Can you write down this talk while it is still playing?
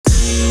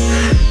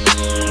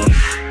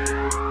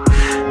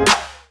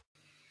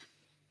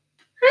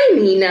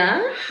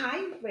Nina. Hi,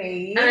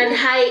 Ray. And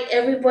hi,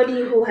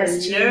 everybody who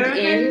has tuned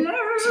in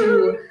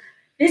to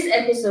this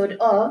episode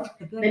of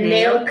The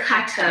Nail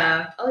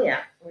Cutter. Oh,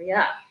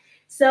 yeah.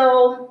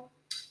 So,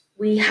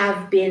 we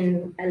have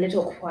been a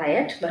little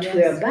quiet, but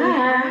we're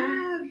back.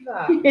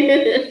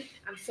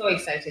 I'm so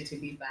excited to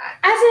be back.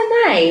 As am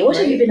I. What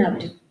have you been up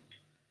to?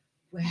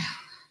 Well,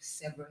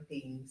 several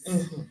things.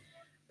 Mm-hmm.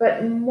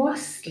 But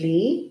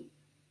mostly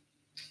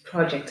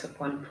project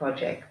upon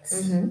project.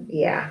 Mm-hmm.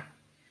 Yeah.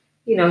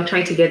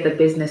 Trying to get the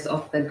business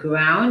off the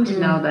ground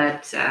now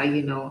that,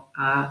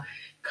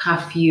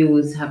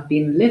 curfews have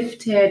been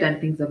lifted and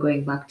things are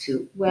going back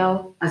to,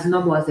 well, as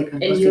normal as they can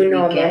possibly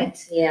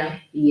get. Yeah.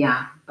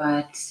 Yeah.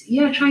 But,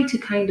 trying to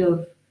kind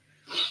of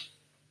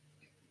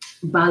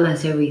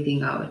balance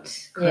everything out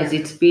because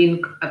it's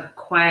been a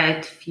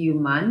quiet few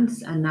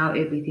months and now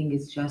everything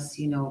is just,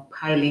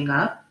 piling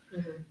up.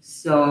 Mm-hmm.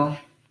 So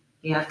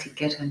you have to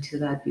get onto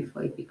that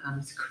before it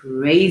becomes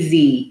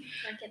crazy.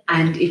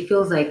 And it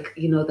feels like,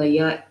 the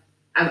year,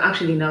 I'm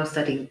actually now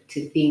starting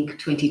to think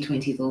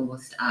 2020 is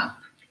almost up.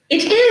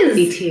 It is.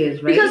 It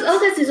is, right? Because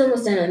August is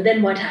almost done, and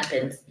then what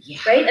happens? Yeah.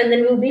 Right? And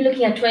then we'll be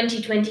looking at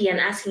 2020 and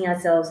asking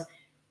ourselves,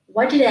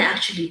 what did I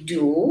actually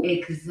do?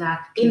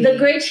 Exactly. In the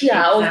great year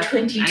of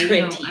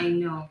 2020. I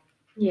know.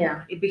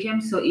 Yeah. It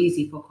became so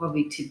easy for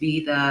COVID to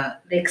be the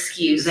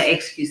excuse. The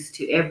excuse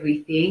to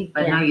everything.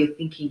 But now you're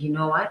thinking, you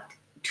know what?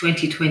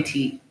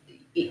 2020,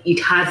 it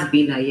has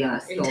been a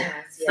year. So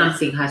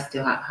something has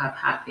to have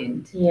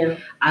happened. Yeah.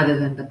 Other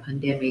than the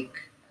pandemic.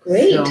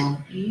 Great. So,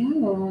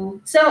 yeah.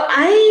 So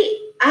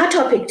our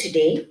topic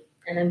today,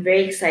 and I'm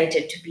very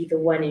excited to be the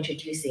one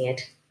introducing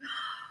it,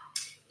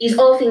 is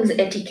all things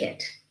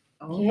etiquette.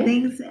 All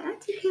things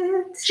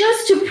etiquette.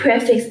 Just to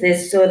preface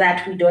this so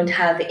that we don't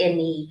have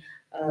any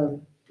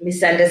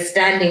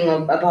misunderstanding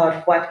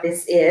about what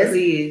this is.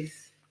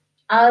 Please.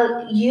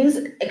 I'll use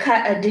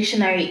a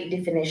dictionary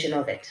definition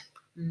of it.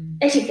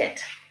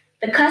 Etiquette,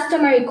 the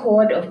customary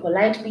code of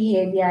polite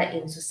behavior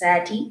in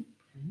society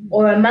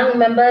or among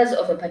members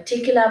of a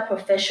particular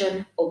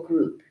profession or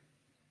group.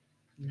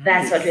 Nice.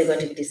 That's what we're going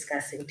to be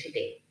discussing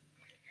today.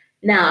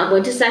 Now, I'm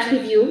going to start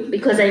with you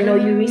because I know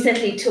you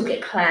recently took a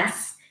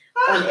class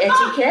on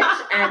etiquette,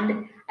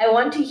 and I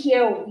want to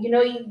hear,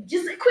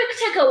 just quick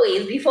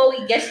takeaways before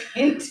we get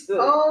into it.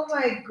 Oh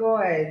my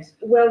God.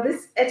 Well,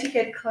 this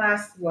etiquette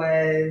class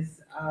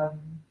was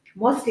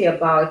mostly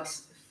about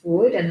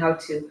food and how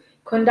to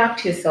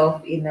conduct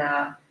yourself in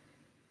a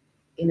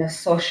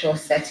social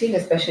setting,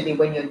 especially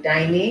when you're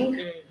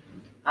dining.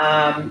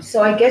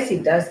 So I guess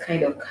it does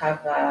kind of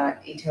cover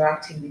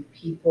interacting with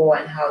people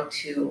and how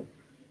to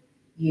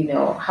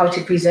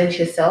present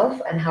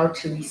yourself and how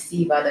to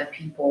receive other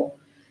people.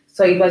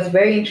 So it was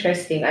very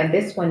interesting. And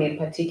this one in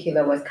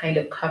particular was kind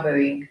of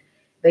covering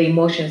the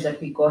emotions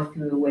that we go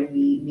through when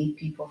we meet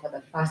people for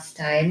the first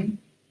time.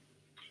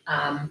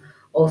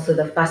 Also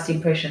the first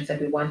impressions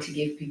that we want to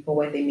give people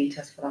when they meet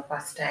us for the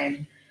first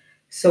time.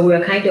 So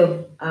we're kind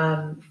of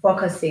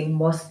focusing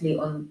mostly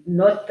on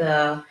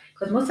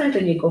because most times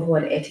when you go for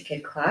an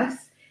etiquette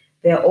class,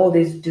 there are all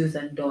these do's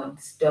and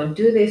don'ts. Don't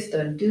do this,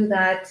 don't do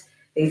that.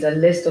 There's a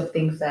list of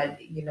things that,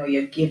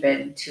 you're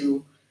given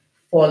to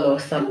follow,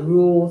 some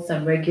rules,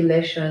 some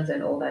regulations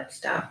and all that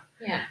stuff.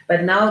 Yeah.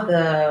 But now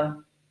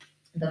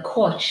the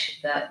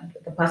coach,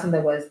 the person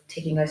that was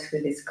taking us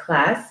through this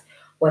class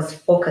was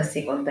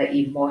focusing on the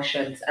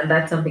emotions. And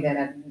that's something that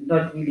I've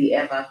not really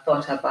ever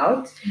thought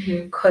about.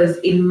 Because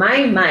in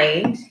my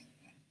mind,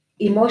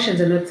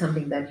 emotions are not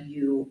something that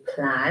you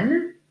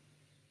plan.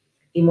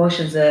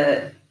 Emotions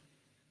are,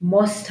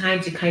 most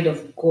times you kind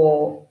of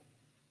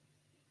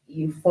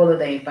you follow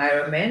the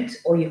environment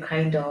or you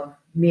kind of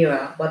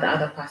mirror what the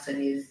other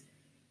person is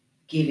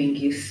giving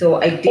you. So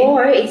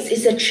or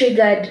it's a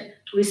triggered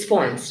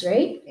response,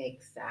 right?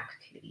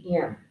 Exactly.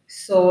 Yeah.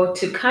 So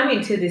to come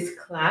into this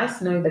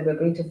class, knowing that we're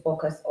going to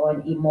focus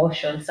on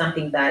emotion,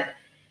 something that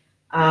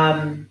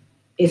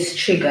is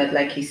triggered,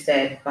 like you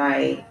said,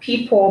 by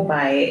people,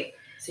 by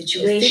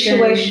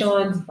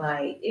situations,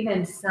 by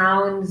even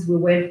sounds. We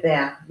went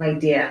there, my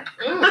dear.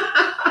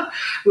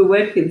 We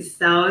went with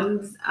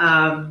sounds,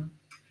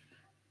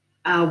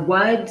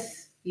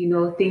 words,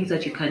 things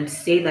that you can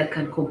say that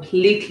can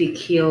completely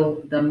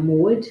kill the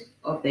mood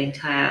of the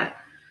entire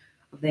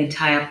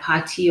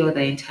party or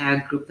the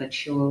entire group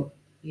that you're,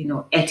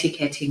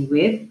 etiquetting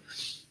with.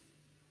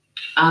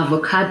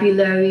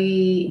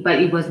 Vocabulary, but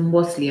it was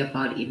mostly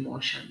about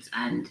emotions.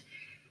 And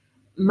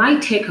my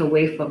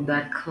takeaway from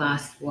that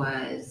class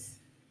was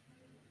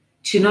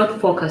to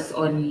not focus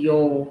on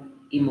your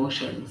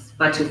emotions,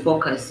 but to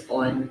focus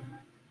on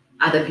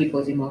other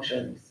people's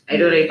emotions. I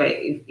don't know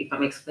if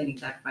I'm explaining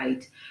that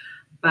right,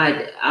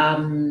 but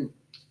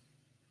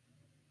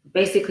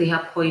basically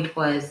her point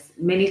was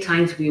many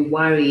times we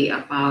worry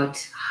about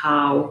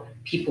how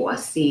people are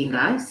seeing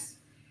us,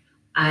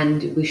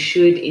 and we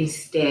should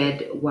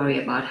instead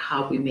worry about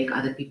how we make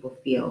other people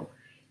feel.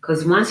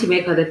 Because once you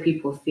make other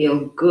people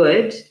feel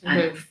good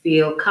and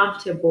feel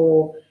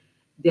comfortable,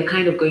 they're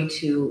kind of going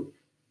to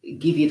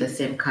give you the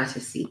same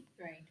courtesy.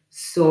 Right.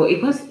 So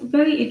it was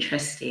very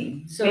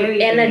interesting. So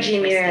very, energy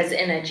very mirrors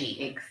interesting.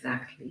 energy.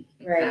 Exactly.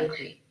 Right.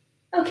 Exactly.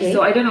 Okay.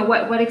 So I don't know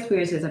what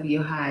experiences have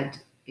you had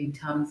in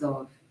terms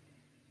of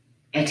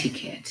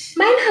etiquette?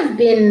 Mine have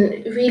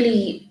been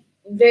really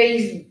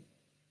very,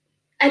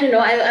 I don't know,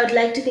 I would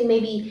like to think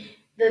maybe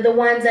the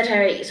ones that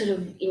are sort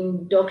of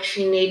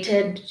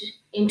indoctrinated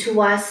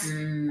into us,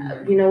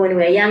 Mm. when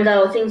we're younger,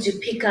 or things you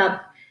pick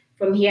up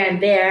from here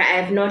and there.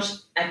 I have not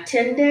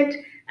attended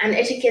an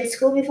etiquette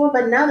school before,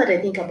 but now that I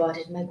think about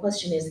it, my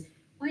question is,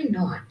 why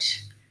not?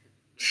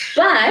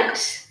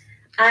 But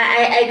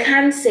I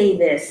can say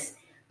this.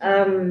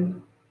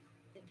 From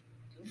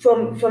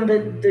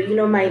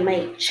the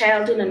my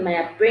childhood and my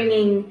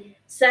upbringing,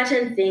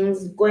 certain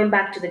things, going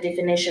back to the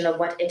definition of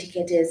what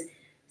etiquette is,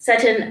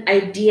 certain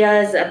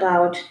ideas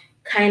about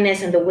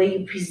kindness and the way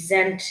you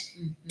present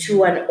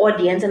to an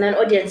audience, and an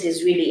audience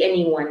is really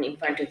anyone in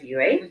front of you,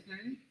 right?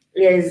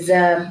 Is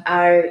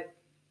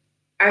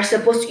are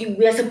supposed to,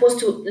 we are supposed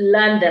to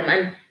learn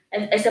them,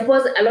 and I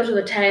suppose a lot of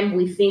the time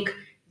we think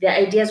the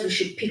ideas we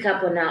should pick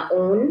up on our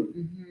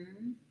own.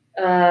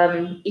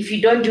 If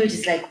you don't do it,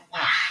 it's like,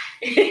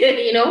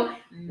 wow,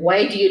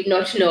 why do you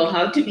not know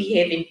how to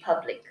behave in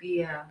public?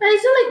 Yeah. But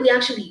it's not like we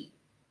actually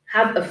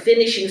have a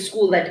finishing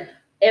school that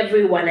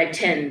everyone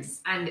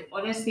attends. And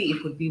honestly,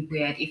 it would be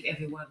weird if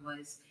everyone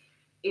was.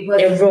 It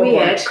was A robot,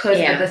 weird because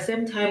yeah. at the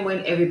same time,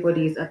 when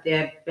everybody is at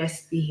their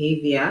best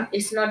behavior,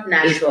 It's not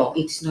natural.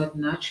 It's not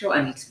natural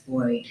and it's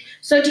boring.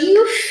 So, do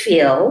you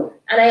feel,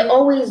 and I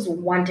always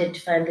wanted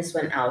to find this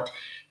one out,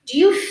 do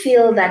you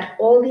feel that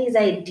all these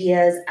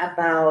ideas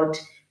about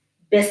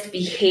best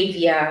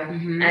behavior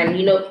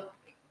and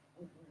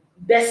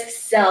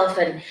best self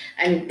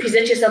and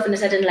present yourself in a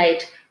certain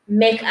light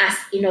make us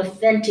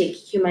inauthentic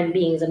human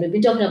beings? And we've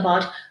been talking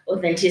about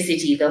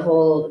authenticity the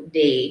whole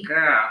day.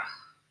 Girl.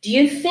 Do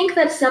you think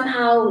that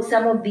somehow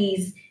some of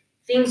these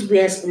things we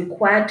are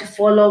required to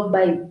follow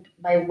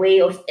by way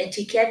of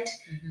etiquette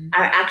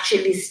are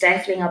actually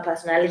stifling our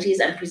personalities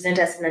and present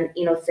us in an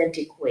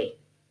inauthentic way?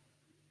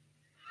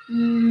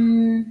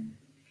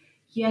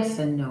 Yes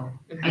and no.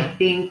 I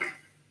think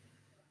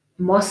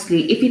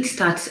mostly if it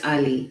starts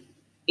early,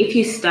 if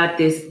you start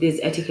these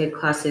etiquette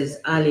classes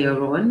earlier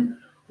on,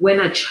 when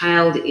a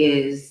child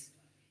is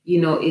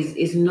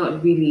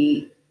not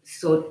really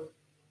so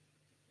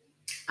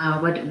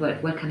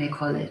what can I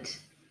call it?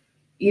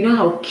 You know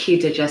how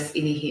kids are just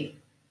in here.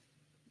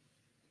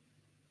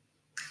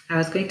 I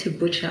was going to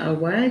butcher a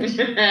word.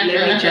 Let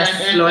me just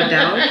slow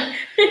down.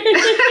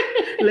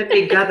 Let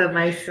me gather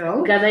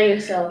myself. Gather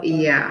yourself.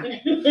 Yeah.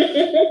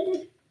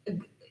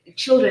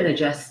 Children are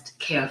just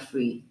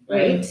carefree,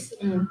 right?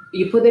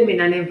 You put them in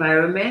an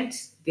environment,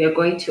 they're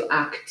going to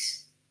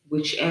act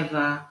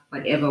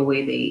whatever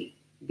way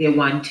they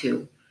want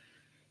to.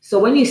 So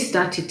when you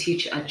start to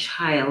teach a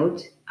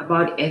child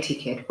about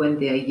etiquette when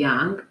they're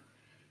young,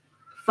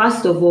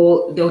 first of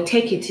all, they'll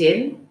take it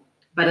in,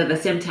 but at the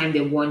same time,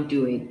 they won't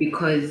do it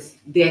because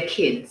they're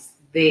kids.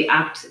 They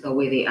act the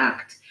way they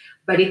act,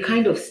 but it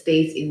kind of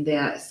stays in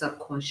their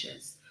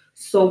subconscious.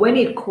 So when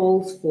it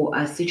calls for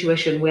a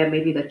situation where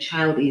maybe the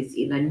child is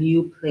in a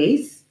new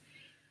place,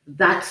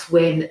 that's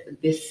when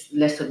this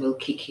lesson will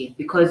kick in.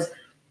 Because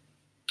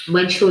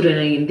when children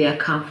are in their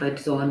comfort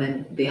zone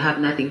and they have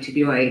nothing to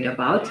be worried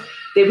about,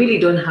 they really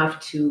don't have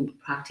to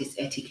practice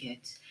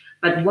etiquette.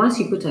 But once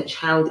you put a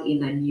child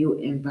in a new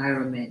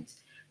environment,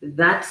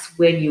 that's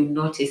when you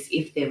notice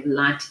if they've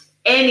learned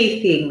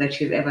anything that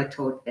you've ever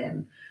taught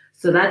them.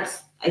 So I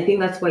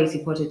think that's why it's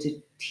important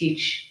to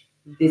teach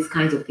these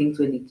kinds of things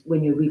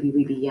when you're really,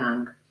 really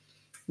young.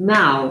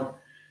 Now,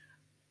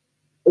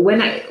 when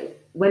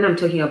I'm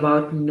talking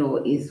about no,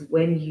 is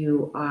when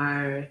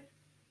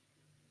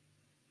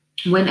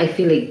I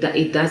feel like that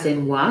it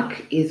doesn't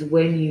work is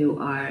when you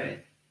are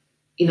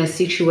in a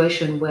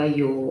situation where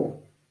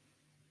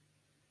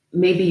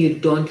maybe you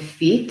don't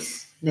fit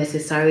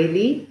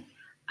necessarily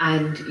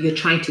and you're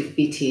trying to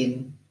fit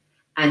in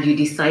and you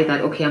decide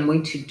that, okay, I'm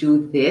going to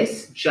do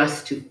this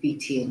just to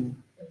fit in.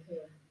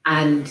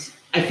 And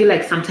I feel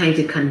like sometimes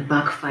it can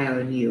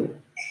backfire on you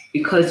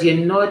because it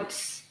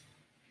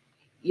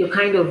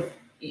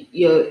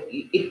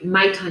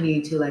might turn you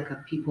into like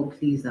a people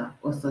pleaser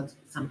or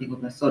something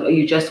of that sort, or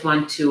you just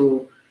want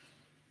to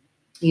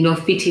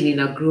fit in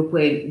a group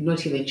where you're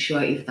not even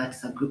sure if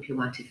that's a group you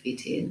want to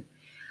fit in.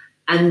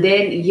 And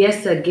then,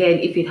 yes, again,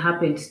 if it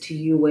happens to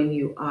you when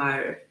you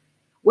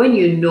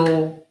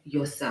know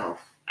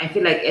yourself, I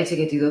feel like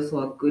etiquette is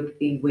also a good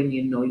thing when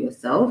you know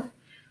yourself.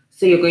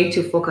 So you're going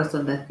to focus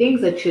on the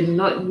things that you're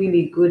not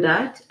really good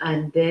at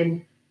and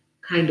then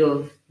kind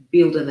of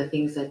build on the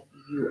things that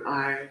you're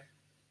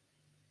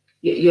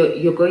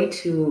going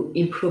to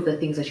improve the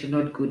things that you're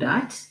not good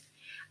at,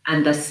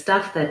 and the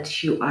stuff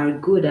that you are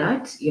good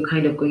at, you're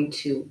kind of going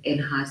to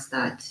enhance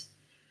that.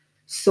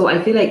 So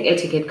I feel like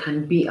etiquette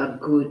can be a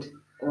good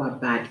or a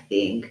bad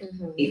thing.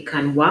 It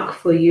can work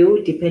for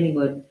you depending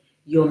on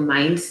your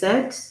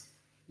mindset,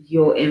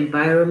 your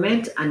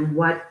environment, and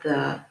what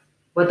the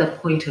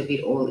point of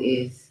it all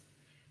is.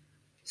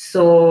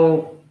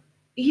 So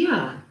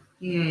yeah.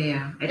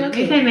 Yeah. I don't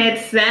know if I made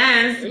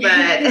sense,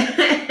 but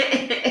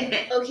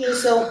Okay,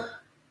 so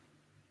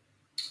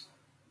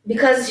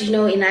because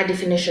in our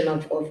definition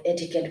of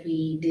etiquette,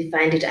 we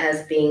defined it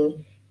as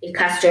being a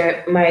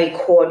customary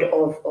code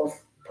of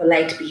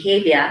polite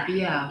behavior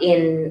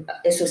in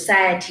a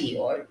society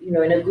or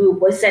in a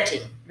group or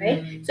setting,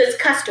 right? So it's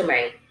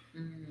customary.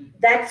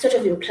 That sort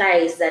of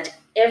implies that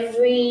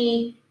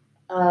every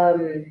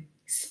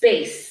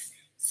space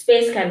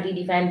can be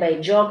defined by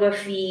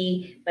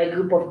geography, by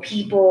group of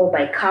people,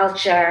 by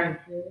culture,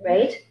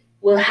 right?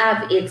 Will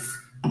have its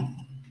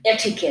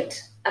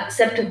etiquette,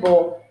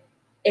 acceptable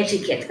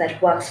etiquette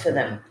that works for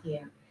them.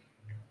 Yeah.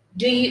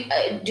 Do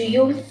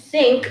you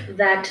think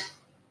that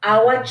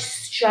our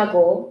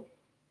struggle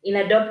in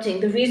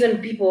adopting, the reason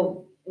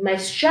people might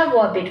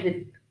struggle a bit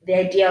with the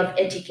idea of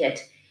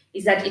etiquette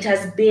is that it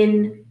has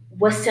been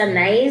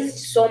westernized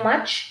so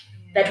much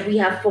that we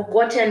have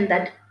forgotten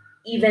that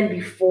even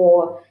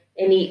before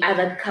any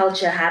other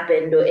culture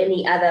happened or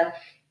any other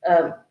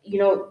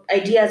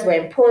ideas were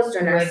imposed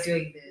on us,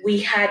 we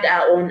had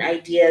our own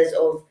ideas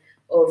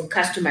of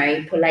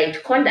customary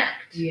polite conduct.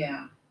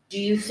 Yeah. Do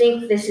you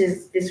think this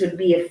would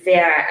be a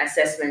fair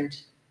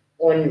assessment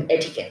on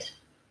etiquette?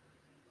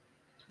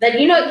 That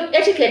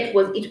etiquette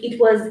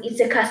it's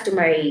a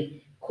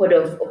customary code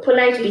of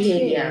polite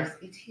behavior.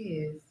 It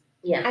is.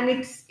 Yeah. And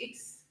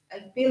it's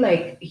I feel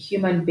like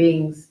human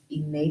beings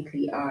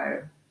innately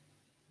are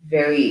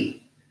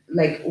very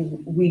like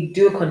we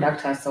do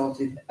conduct ourselves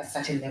with a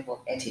certain level of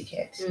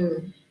etiquette.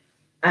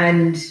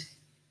 And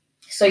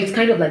so it's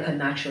kind of like a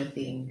natural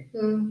thing.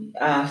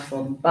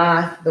 From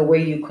birth, the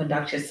way you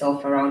conduct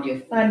yourself around your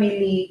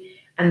family,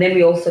 and then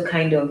we also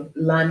kind of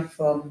learn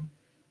from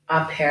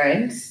our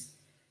parents.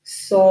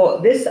 So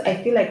this, I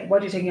feel like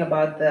what you're talking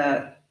about,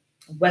 the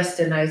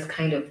westernized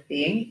kind of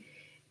thing,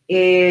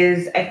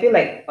 is I feel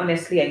like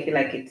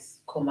it's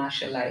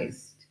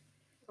commercialized.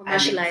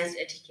 Commercialized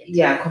etiquette.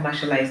 Yeah,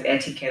 commercialized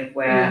etiquette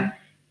where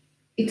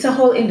it's a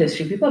whole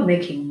industry. People are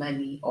making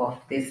money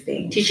off this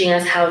thing. Teaching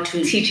us how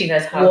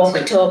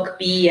walk, talk,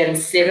 be, and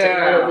sit,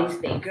 and all of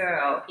these things.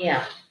 Girl.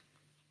 Yeah.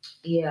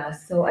 Yeah.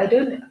 So I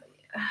don't.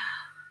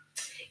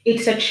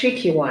 It's a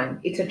tricky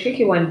one. It's a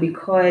tricky one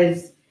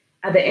because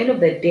at the end of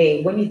the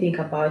day, when you think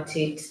about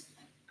it,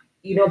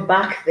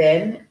 back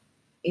then,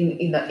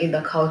 in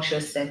the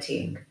cultural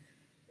setting,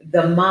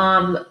 the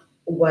mom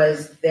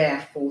was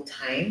there full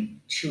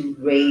time to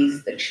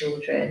raise the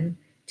children,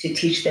 to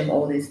teach them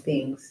all these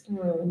things.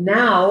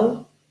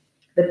 Now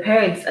the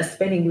parents are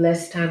spending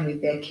less time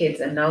with their kids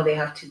and now they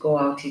have to go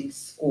out in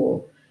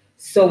school.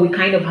 So we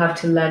kind of have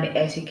to learn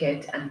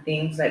etiquette and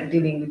things like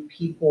dealing with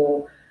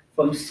people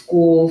from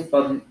school,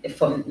 from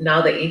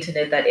now the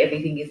internet, that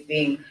everything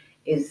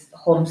is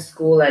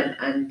homeschool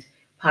and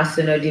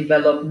personal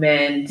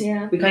development.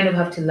 Yeah. We kind of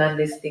have to learn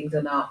these things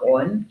on our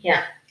own.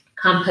 Yeah.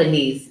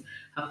 Companies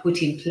have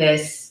put in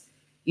place,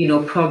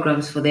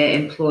 programs for their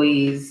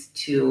employees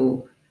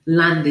to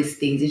learn these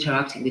things,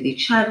 interacting with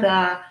each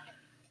other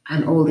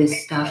and all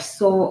this stuff.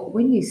 So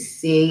when you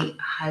say,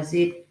 has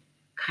it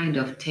kind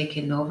of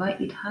taken over?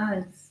 It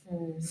has,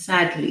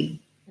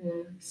 sadly.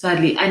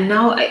 And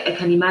now I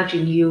can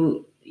imagine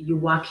you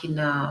work in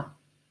the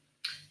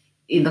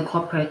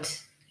corporate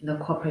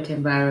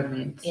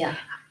environment. Yeah.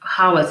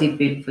 How has it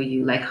been for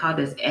you? Like, how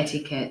does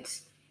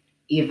etiquette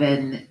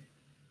even,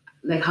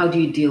 like, how do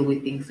you deal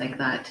with things like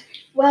that?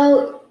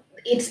 Well,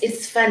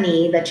 it's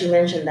funny that you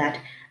mentioned that.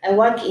 I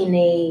work in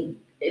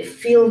a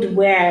field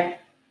where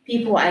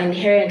people are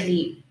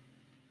inherently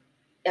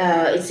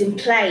it's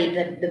implied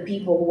that the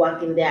people who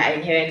work in there are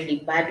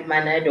inherently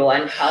bad-mannered or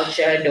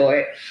uncultured,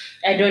 or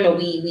I don't know,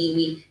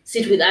 we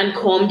sit with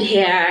uncombed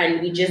hair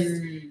and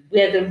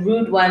we're the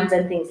rude ones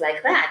and things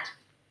like that.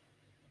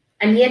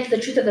 And yet the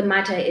truth of the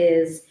matter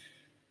is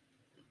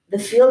the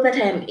field that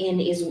I'm in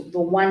is the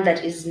one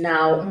that is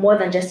now more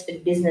than just a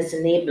business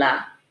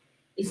enabler.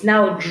 It's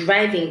now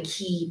driving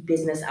key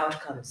business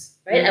outcomes,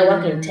 right? I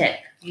work in tech.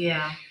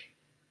 Yeah.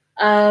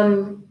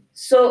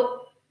 So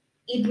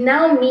it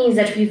now means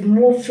that we've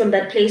moved from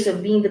that place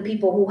of being the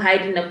people who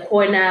hide in a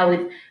corner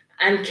with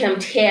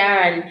unkempt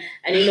hair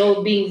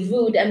and being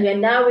rude, and we are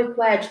now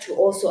required to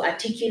also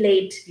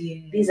articulate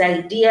these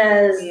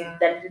ideas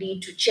that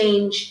lead to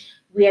change.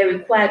 We are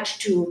required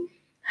to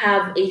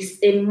have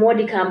a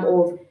modicum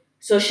of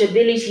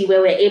sociability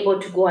where we're able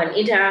to go and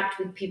interact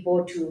with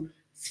people to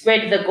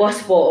spread the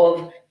gospel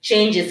of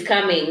change is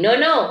coming.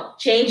 No,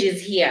 change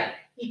is here.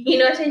 You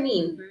know what I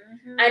mean?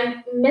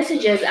 And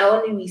messages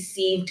are only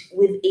received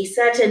with a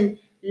certain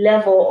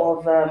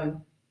level of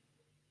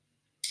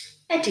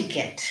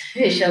etiquette,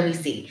 shall we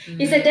say.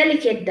 It's a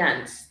delicate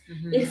dance.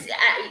 It's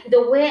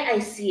the way I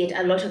see it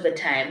a lot of the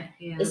time,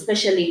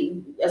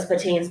 especially as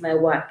pertains my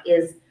work,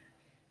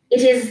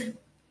 it is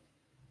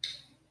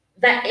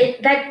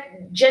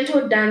that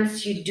gentle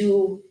dance you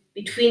do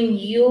between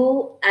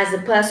you as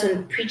a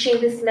person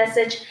preaching this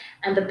message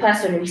and the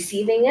person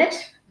receiving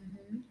it,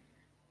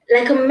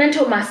 like a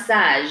mental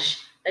massage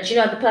that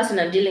the person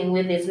I'm dealing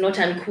with is not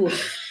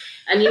uncouth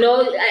And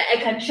I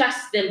can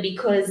trust them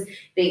because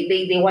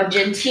they were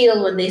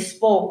genteel when they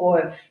spoke,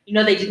 or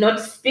they did not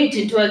spit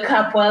into a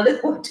cup while they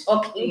were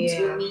talking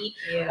to me,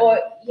 or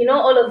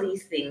all of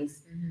these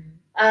things.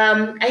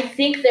 I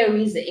think there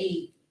is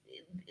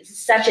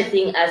such a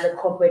thing as a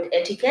corporate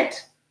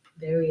etiquette.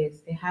 There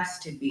is. There has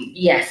to be.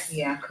 Yes.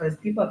 Yeah, because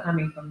people are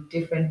coming from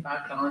different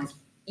backgrounds.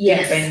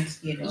 Yes.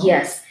 Different,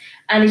 Yes.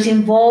 And it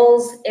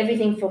involves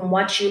everything from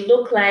what you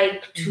look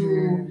like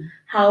to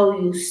how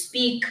you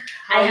speak,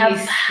 how you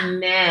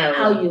smell.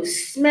 how you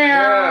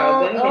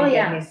smell. Girl, don't even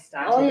get me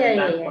started on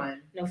that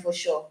one. No, for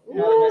sure. Ooh,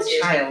 no,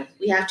 seriously. Child.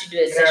 We have to do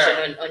a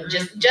session on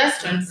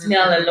just on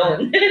smell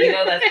alone.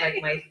 That's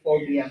like my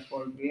phobia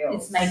for real.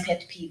 It's my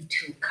pet peeve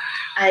too.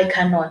 I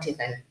cannot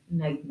even.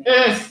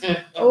 Nightmares.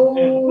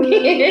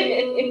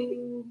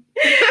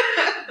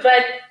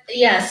 But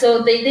yeah,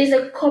 so there's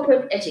a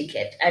corporate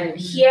etiquette, and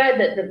here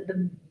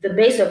the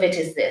base of it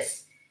is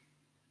this: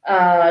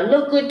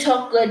 look good,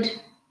 talk good,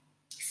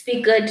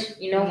 speak good,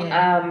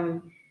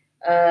 and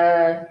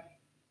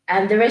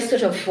the rest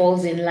sort of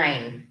falls in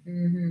line.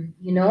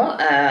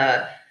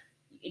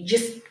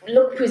 Just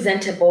look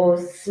presentable,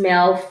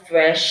 smell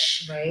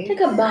fresh, right.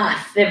 Take a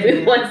bath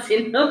every once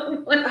in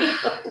a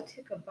while.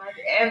 Take a bath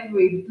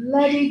every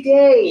bloody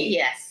day.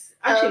 Yes.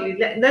 Actually,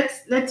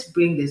 let's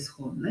bring this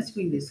home. Let's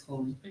bring this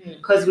home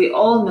because we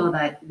all know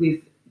that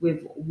we've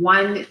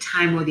one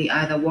time or the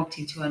other walked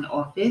into an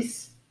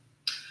office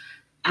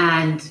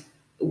and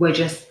we're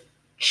just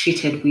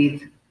treated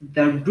with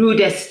the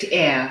rudest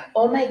air.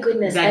 Oh my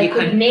goodness! I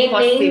could name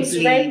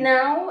names right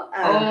now.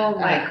 Oh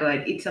my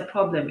God, it's a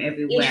problem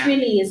everywhere. It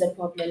really is a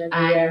problem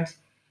everywhere. And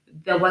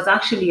there was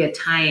actually a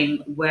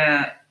time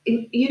where,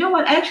 you know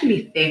what? I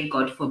actually thank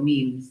God for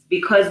memes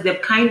because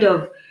they've kind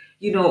of,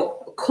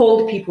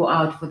 called people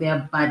out for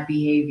their bad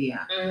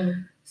behavior.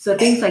 So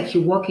things like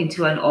you walk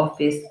into an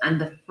office and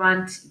the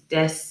front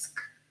desk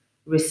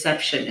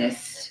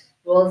receptionist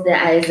rolls their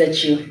eyes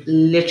at you.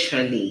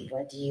 Literally.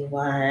 What do you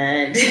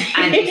want?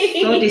 And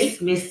is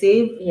so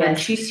dismissive and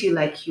treats you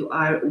like you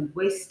are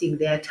wasting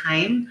their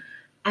time.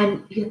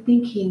 And you're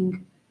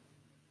thinking,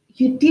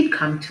 you did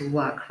come to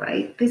work,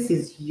 right? This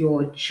is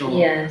your job.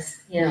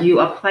 Yes. Yeah. You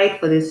applied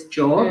for this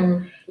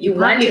job. You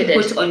probably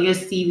put on your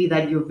CV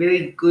that you're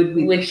very good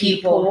with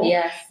people.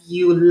 Yes.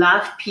 You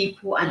love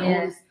people and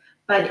all this.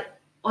 But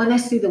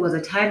honestly, there was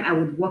a time I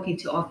would walk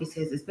into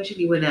offices,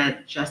 especially when I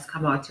had just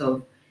come out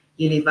of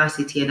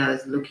university and I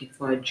was looking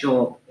for a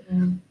job.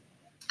 And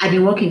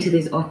you walk into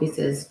these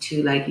offices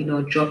to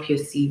drop your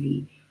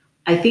CV.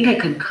 I think I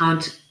can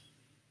count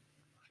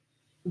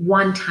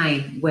one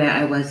time where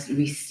I was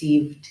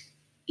received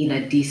in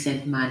a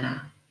decent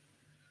manner.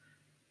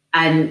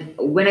 And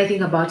when I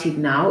think about it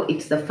now,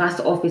 it's the first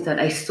office that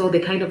I saw. They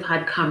kind of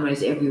had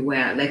cameras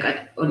everywhere, like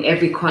on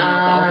every corner of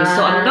the office.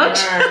 So I'm not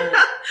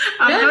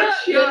not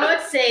sure. You're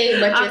not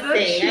saying what you're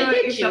saying. Sure I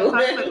get if you. the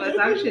person was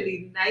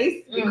actually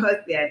nice because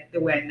they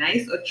were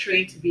nice or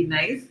trained to be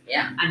nice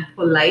and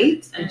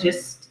polite and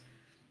just,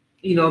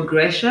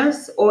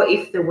 gracious, or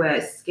if they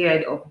were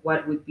scared of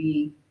what would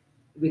be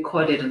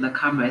recorded on the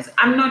cameras.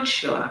 I'm not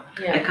sure.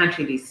 I can't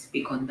really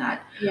speak on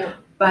that.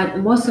 But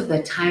most of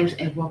the times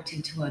I walked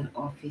into an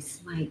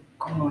office, my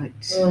God,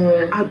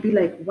 I'll be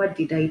like, what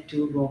did I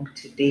do wrong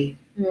today?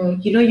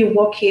 You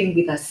walk in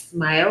with a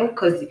smile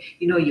because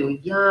you're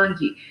young,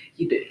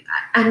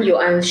 and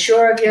you're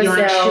unsure of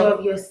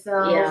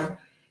yourself.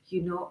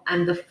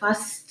 And the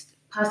first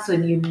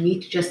person you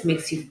meet just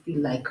makes you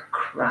feel like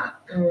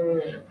crap.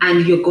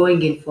 And you're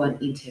going in for an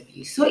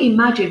interview. So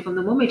imagine from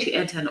the moment you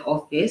enter an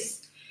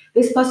office,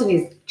 this person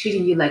is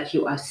treating you like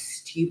you are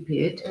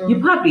stupid.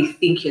 You probably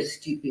think you're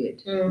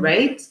stupid,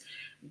 right?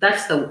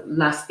 That's the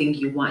last thing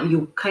you want.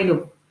 You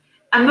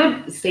I'm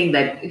not saying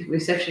that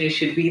receptionists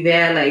should be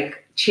there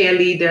like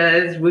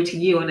cheerleaders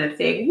rooting you on and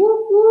saying,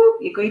 whoop, whoop,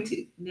 you're going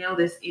to nail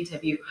this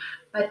interview.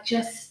 But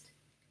just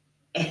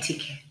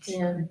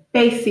etiquette,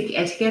 basic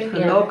etiquette.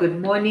 Hello,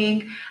 good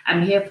morning.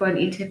 I'm here for an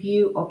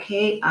interview.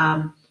 Okay.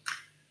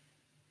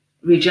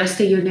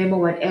 Register your name or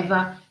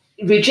whatever.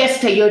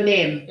 Register your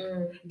name.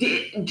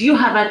 Do you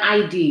have an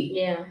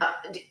ID?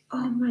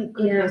 Oh my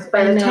goodness.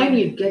 By the time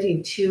you get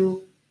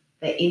into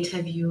the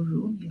interview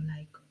room, you're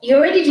like, you're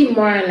already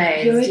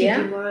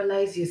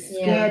demoralized. You're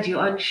scared,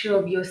 you're unsure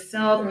of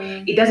yourself.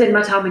 It doesn't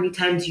matter how many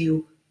times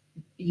you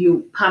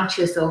pumped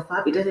yourself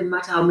up. It doesn't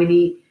matter how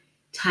many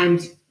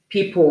times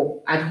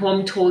people at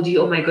home told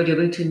you, oh my God, you're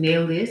going to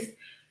nail this.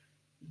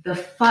 The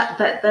fact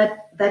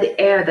that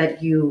air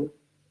that you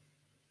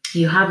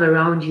have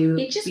around you,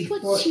 it just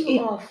puts you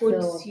off.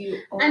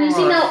 And you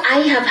see, now I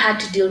have had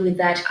to deal with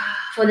that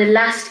for the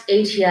last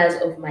 8 years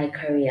of my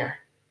career.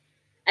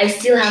 I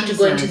still have to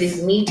go into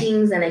these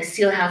meetings, and I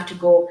still have to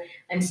go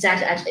and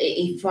start at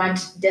a front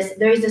desk.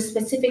 There is a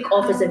specific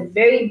office, a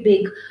very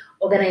big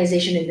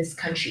organization in this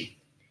country.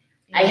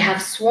 I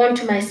have sworn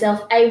to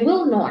myself I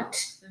will not,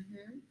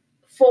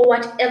 for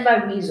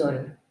whatever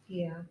reason,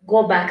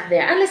 go back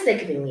there unless they're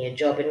giving me a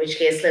job, in which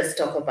case let's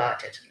talk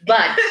about it.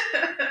 But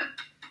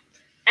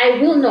I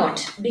will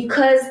not,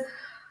 because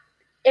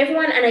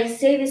everyone, and I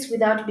say this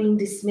without being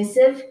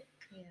dismissive,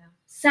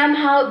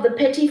 somehow the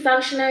petty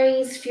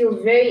functionaries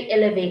feel very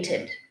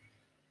elevated.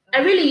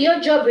 And really, your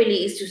job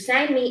really is to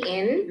sign me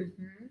in.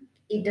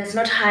 It does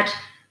not hurt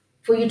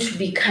for you to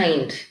be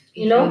kind.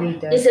 Really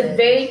It's a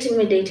very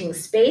intimidating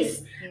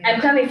space.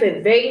 I'm coming for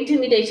a very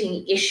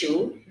intimidating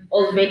issue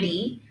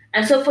already.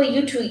 And so for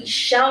you to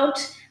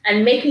shout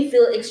and make me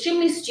feel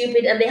extremely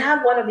stupid, and they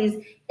have one of these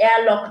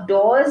airlock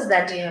doors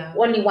that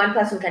only one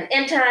person can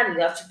enter, and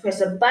you have to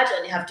press a button,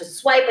 and you have to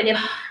swipe,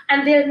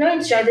 and there's no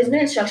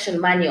instruction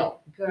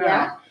manual. Girl.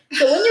 Yeah.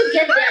 So when you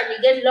get there and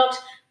you get locked,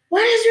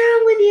 what is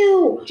wrong with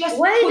you? Just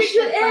why push did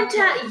you the enter?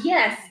 button.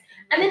 Yes.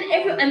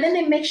 And then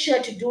they make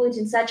sure to do it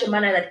in such a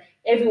manner that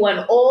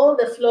everyone, all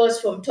the floors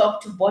from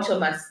top to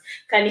bottom,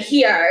 can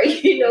hear.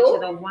 You're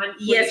the one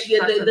Yes,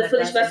 you're the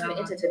foolish person who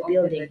entered the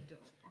building.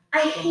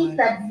 I hate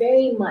that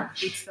very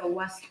much. It's the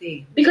worst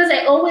thing. Because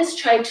I always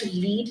try to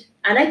lead,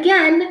 and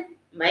again,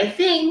 my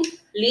thing,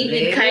 lead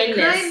with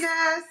kindness.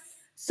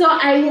 So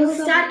I will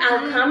start,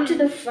 I'll come to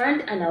the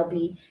front and I'll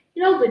be,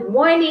 good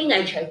morning.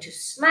 I try to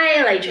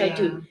smile. I try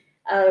to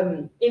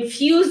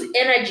infuse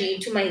energy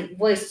into my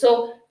voice.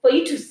 So for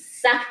you to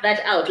suck that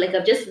out, like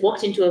I've just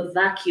walked into a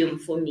vacuum,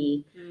 for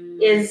me,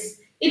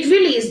 it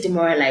really is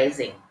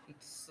demoralizing. It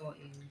so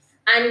is.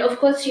 And of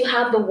course, you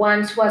have the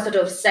ones who are sort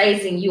of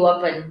sizing you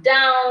up and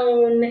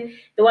down,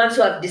 the ones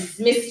who have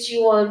dismissed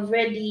you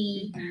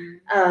already.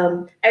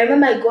 I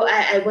remember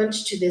I went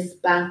to this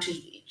bank to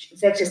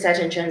effect a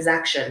certain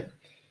transaction,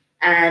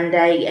 and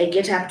I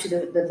get up to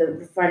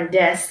the front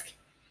desk,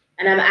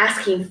 and I'm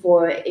asking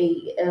for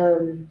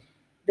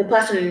the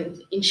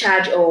person in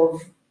charge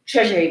of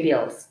treasury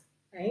bills,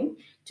 right,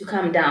 to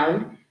come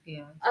down.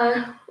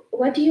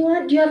 What do you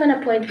want? Do you have an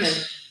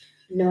appointment?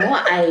 No,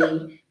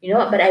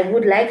 but I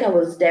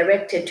was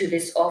directed to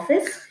this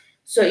office,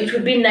 so it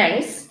would be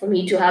nice for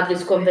me to have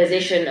this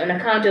conversation on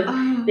account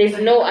of there's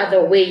no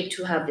other way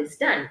to have this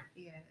done.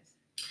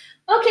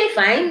 Okay,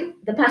 fine.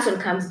 The person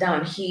comes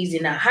down. He's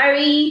in a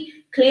hurry.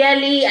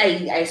 Clearly,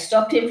 I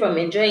stopped him from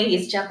enjoying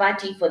his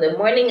chapati for the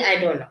morning. I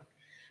don't know.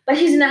 But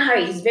he's in a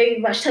hurry. He's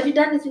very rushed. Have you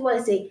done this before?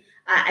 I say,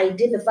 I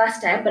did the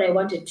first time, but I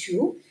wanted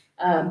to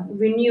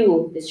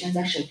renew this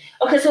transaction.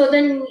 Okay, so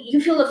then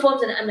you fill the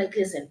forms, and I'm like,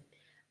 listen,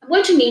 I'm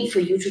going to need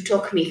for you to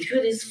talk me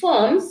through these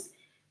forms,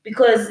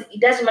 because it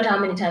doesn't matter how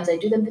many times I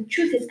do them. The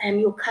truth is, I'm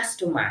your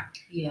customer.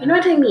 You know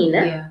what I mean?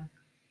 Yeah.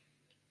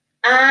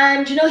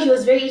 And he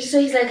was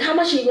he's like, how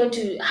much are you going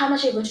to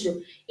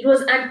do? It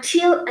was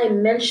until I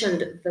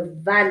mentioned the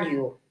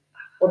value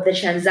of the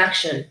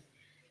transaction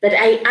that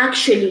I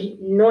actually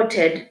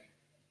noted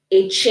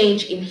a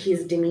change in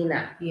his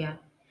demeanor. Yeah.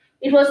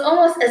 It was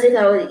almost as if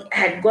I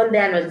had gone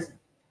there and was,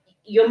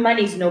 your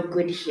money is no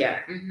good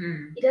here.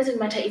 It doesn't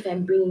matter if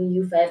I'm bringing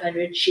you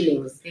 500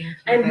 shillings.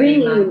 I'm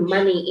bringing you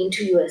money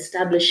into your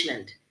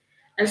establishment.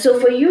 And so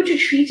for you to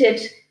treat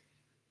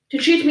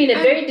me in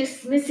a very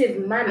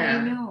dismissive manner.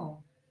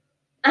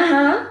 I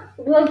know.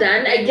 Well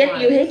done. I get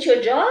you hate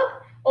your job.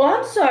 Oh,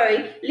 I'm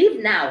sorry.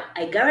 Leave now.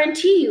 I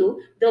guarantee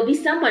you there'll be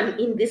someone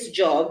in this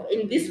job,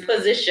 in this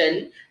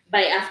position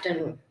by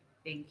afternoon.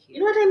 Thank you. You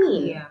know what I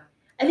mean? Yeah.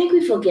 I think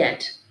we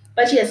forget.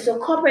 But yes, so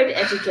corporate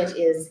etiquette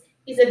is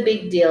a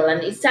big deal,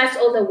 and it starts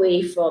all the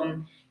way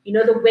from,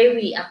 the way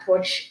we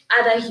approach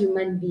other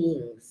human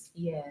beings.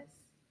 Yes.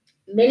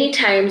 Many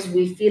times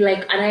we feel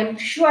like, and I'm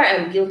sure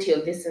I'm guilty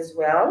of this as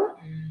well,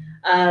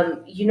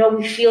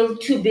 we feel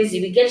too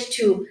busy. We get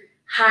too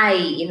high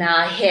in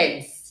our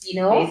heads, Busy.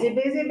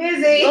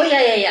 Oh,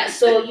 yeah.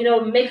 So,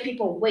 make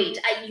people wait.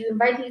 You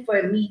invite me for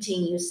a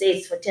meeting, you say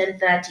it's for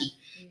 10:30.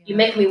 You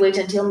make me wait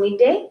until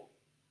midday?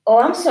 Oh,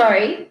 I'm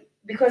sorry,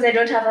 because I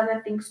don't have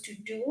other things to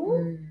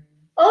do.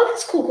 Oh,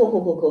 that's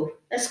cool.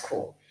 That's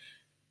cool.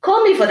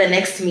 Call me for the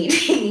next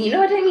meeting. You know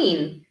what I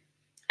mean?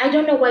 I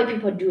don't know why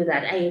people do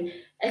that. I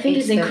think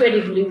it's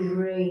incredibly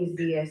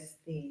craziest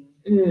thing.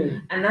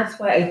 And that's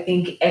why I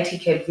think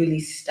etiquette really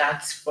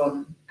starts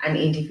from an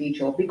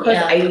individual, because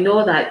I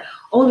know that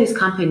all these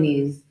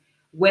companies,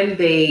 when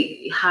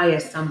they hire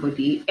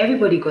somebody,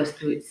 everybody goes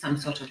through some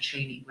sort of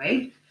training,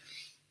 right?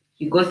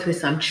 You go through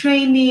some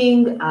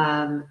training,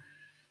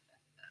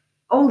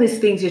 all these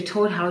things. You're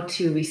told how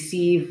to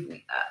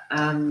receive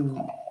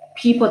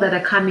people that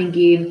are coming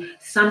in.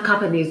 Some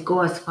companies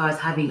go as far as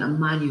having a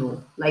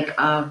manual, like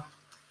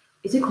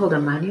is it called a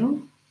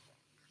manual?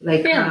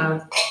 Like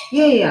yeah.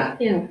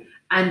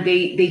 And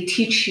they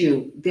teach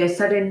you. There are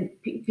certain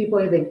people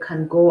even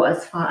can go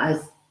as far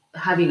as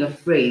having a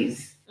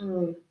phrase.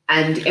 And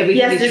everything.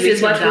 Yes, this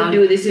is what we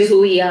do. This is who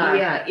we are.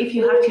 Yeah, if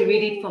you have to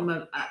read it from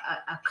a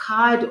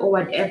card or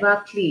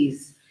whatever,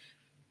 please.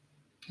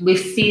 We've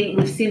seen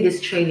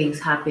these trainings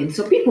happen.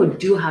 So people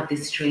do have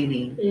this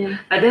training. Yeah.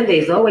 But then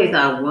there's always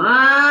that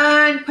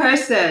one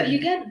person. You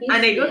get busy.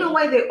 And I don't know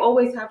why they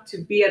always have to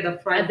be at the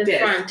front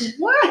desk.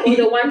 Why? Or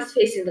the ones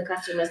facing the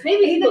customers.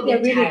 Maybe people they're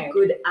get really tired.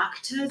 good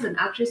actors and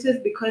actresses,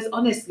 because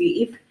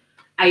honestly,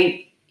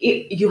 if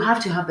you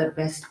have to have the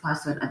best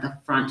person at the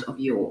front of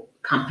your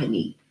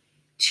company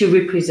to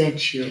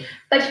represent you.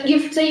 But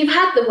you've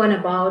had the one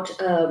about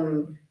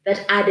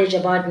that adage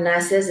about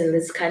nurses in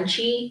this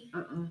country,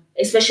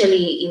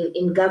 especially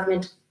in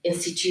government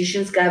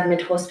institutions,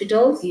 government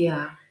hospitals,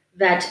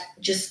 that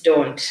just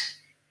don't.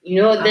 The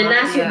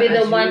nurse will be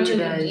the one to,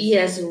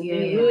 will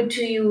be rude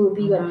to you, will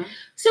be one.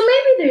 So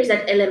maybe there is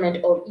that element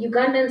of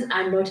Ugandans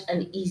are not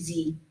an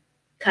easy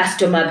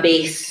customer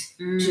base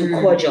to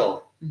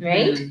cordial,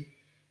 right?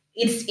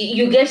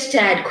 You get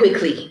tired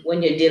quickly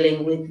when you're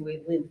dealing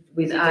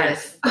with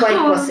us. Quite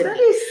possibly. That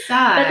is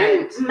sad.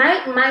 But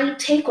then my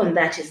take on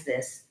that is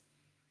this: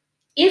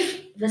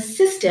 if the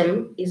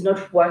system is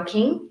not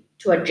working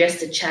to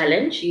address the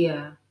challenge,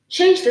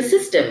 change the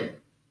system.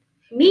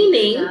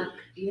 Meaning,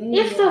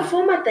 if the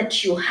format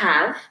that you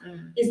have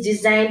is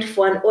designed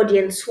for an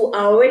audience who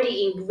are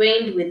already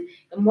ingrained with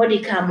a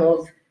modicum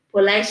of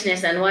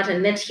politeness and what,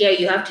 and then here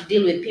you have to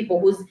deal with people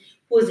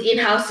whose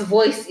in-house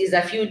voice is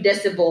a few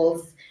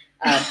decibels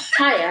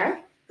higher,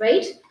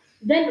 right?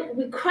 Then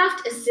we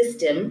craft a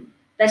system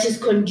that is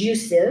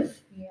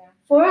conducive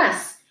for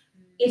us.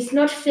 It's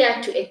not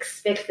fair to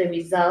expect the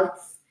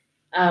results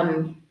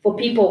for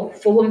people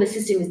for whom the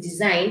system is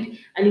designed,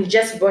 and you've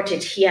just brought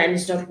it here and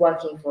it's not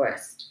working for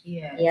us.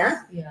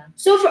 Yeah.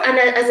 So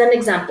as an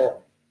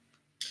example,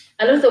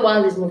 a lot of the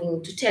world is moving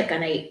into tech,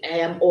 and I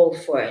am all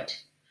for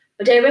it.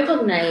 But I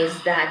recognize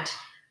that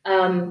we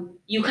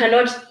are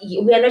not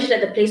yet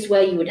at the place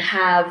where you would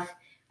have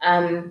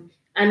an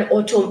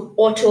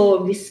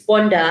auto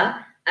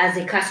responder as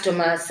a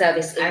customer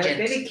service agent.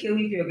 I was very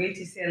curious if you're going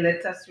to say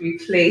let us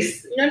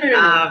replace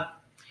no.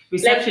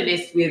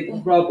 Receptionists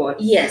with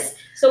robots. Yes.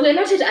 So we're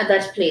not yet at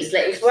that place.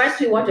 Like for us,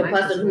 we want a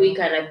person who we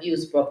can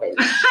abuse properly.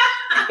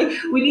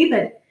 We need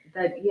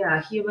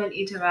that human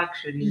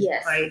interaction is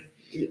quite.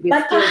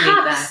 But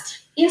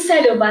perhaps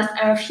inside of us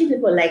are a few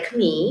people like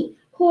me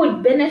who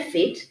would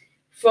benefit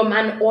from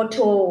an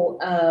auto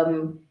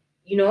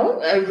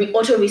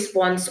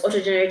response,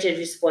 auto-generated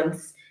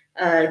response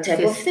type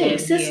of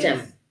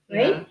system,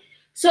 right? Yeah.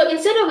 So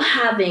instead of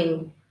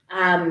having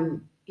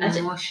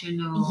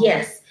emotional,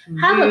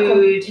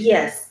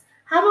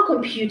 have a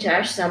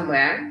computer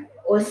somewhere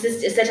or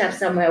set up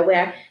somewhere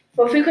where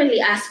for frequently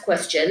asked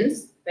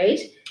questions, right?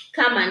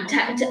 Come and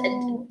tap,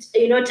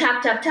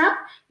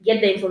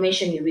 get the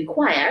information you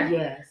require.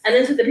 Yes. And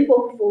then to the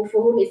people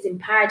for whom it's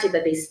imperative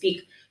that they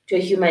speak to a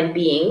human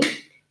being,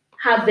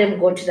 have them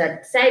go to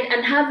that site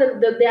and have them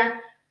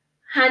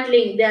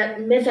their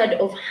method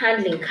of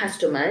handling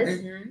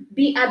customers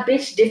be a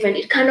bit different.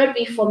 It cannot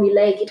be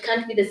formulaic. It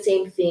can't be the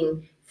same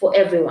thing for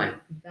everyone.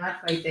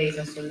 That right there is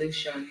a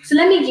solution. So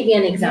let me give you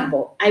an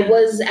example. I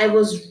was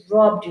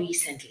robbed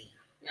recently,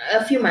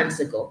 a few months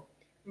ago,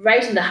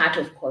 right in the heart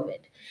of COVID.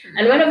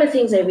 And one of the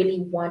things I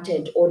really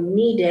wanted or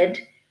needed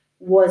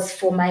was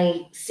for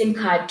my SIM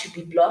card to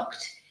be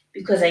blocked,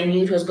 because I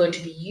knew it was going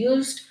to be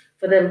used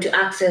for them to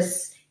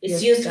access.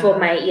 It's used for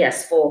my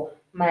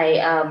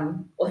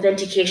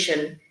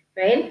authentication,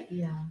 right?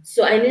 Yeah.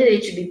 So I needed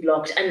it to be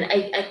blocked, and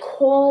I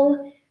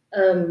call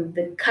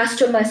the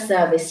customer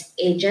service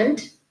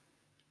agent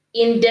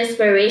in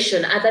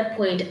desperation. At that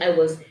point, I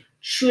was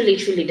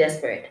truly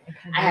desperate.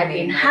 I had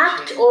been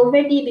hacked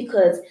already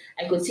because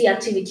I could see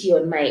activity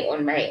on my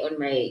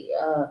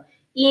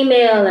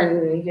email,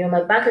 and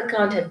my bank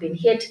account had been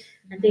hit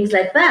and things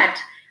like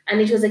that. And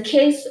it was a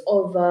case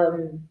of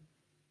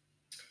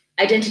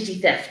identity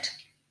theft.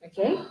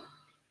 Okay.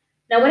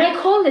 Now, when I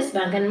call this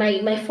bank and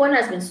my phone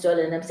has been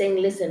stolen, I'm saying,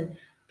 listen,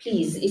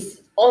 please,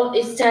 it's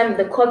time.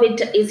 The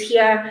COVID is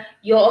here.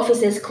 Your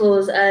office is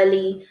closed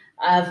early.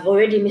 I've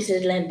already missed the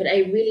deadline, but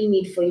I really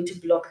need for you to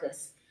block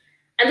this.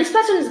 And this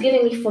person is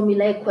giving me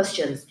formulaic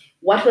questions.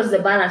 What was the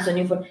balance on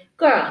your phone?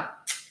 Girl,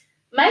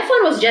 my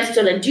phone was just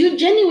stolen. Do you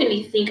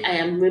genuinely think I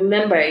am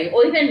remembering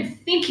or even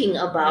thinking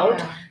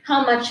about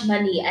how much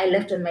money I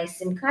left on my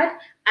SIM card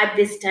at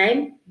this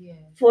time? Yeah.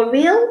 For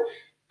real?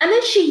 And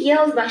then she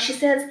yells back. She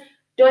says,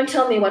 don't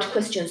tell me what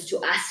questions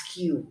to ask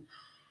you.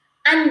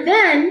 And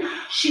then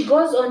she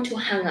goes on to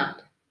hang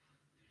up.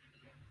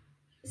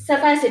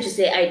 Suffice it to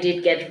say, I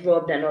did get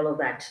robbed and all of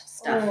that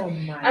stuff. Oh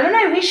my. And when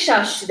I reached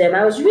out to them,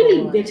 I was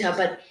really bitter,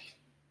 but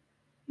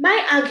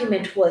my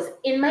argument was,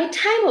 in my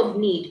time of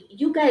need,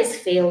 you guys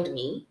failed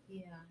me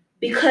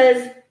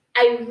because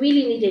I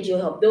really needed your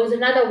help. There was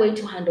another way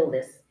to handle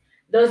this.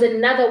 There was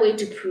another way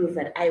to prove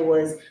that I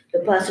was the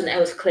person I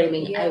was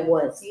claiming I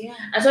was. Yeah.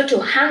 And so to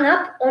hang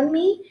up on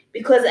me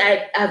because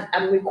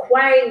I'm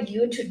requiring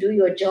you to do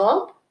your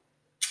job,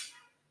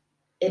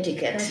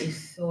 etiquette. That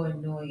is so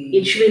annoying.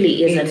 It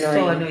really is It's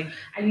annoying. so annoying.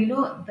 And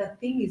the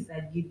thing is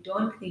that you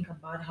don't think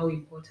about how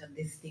important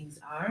these things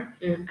are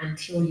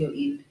until you're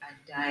in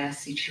a dire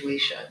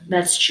situation.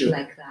 That's true.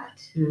 Like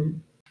that.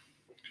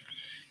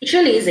 It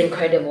really is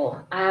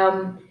incredible.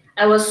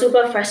 I was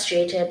super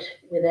frustrated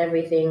with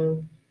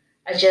everything.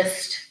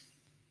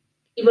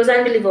 It was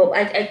unbelievable.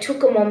 I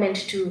took a moment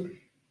to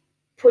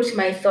put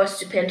my thoughts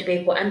to pen to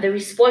paper, and the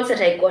response that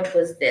I got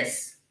was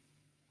this: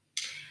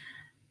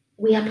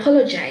 we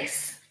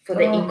apologize for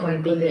the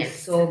inconvenience.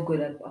 So good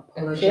at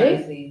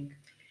apologizing.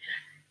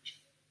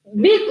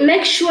 Okay?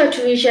 Make sure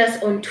to reach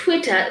us on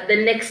Twitter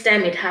the next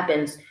time it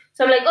happens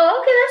So I'm like,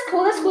 oh, okay,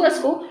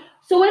 that's cool.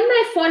 So when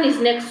my phone is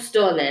next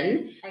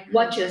stolen,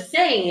 what you're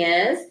saying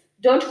is,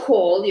 don't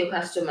call your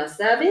customer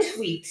service.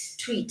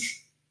 Tweet.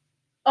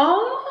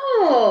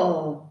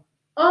 Oh,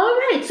 all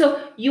right.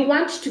 So you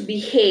want to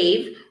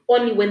behave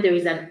only when there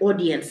is an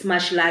audience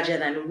much larger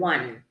than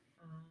one,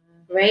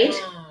 right?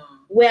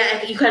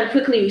 Where you can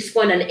quickly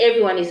respond and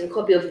everyone is in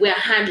copy of, we're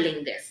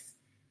handling this.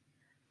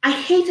 I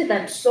hated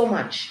that so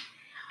much.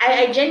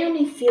 I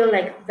genuinely feel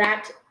like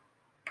that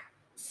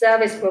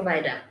service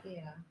provider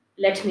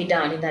let me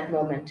down in that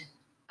moment.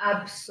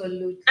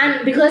 Absolutely.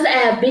 And because I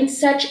have been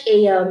such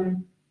a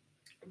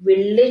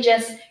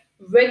religious,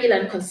 regular,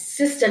 and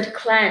consistent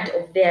client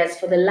of theirs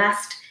for the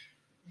last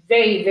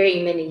very,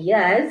 very many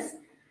years,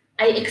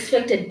 I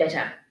expected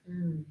better.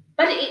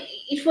 But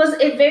it was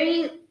a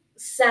very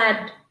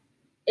sad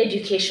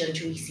education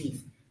to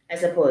receive, I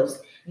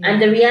suppose.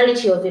 And the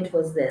reality of it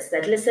was this,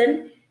 that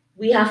listen,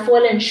 we have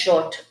fallen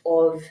short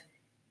of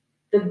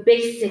the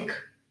basic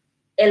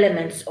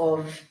elements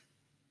of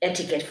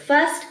etiquette.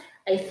 First,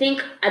 I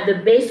think at the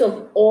base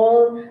of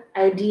all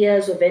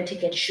ideas of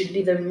etiquette should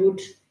be the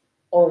root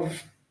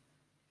of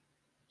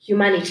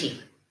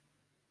humanity.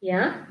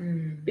 Yeah?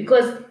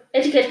 Because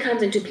etiquette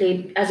comes into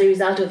play as a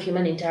result of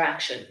human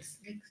interactions.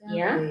 Exactly.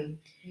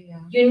 Yeah?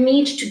 You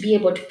need to be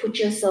able to put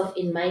yourself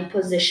in my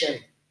position.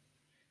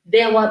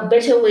 There were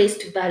better ways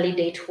to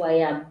validate who I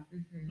am.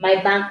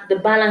 The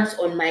balance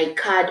on my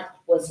card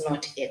was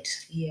not it.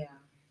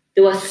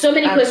 There were so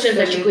many questions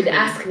that you could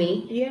ask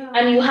me,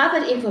 and you have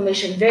that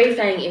information,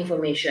 verifying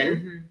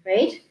information,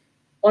 right,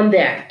 on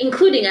there,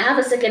 including I have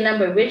a second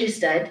number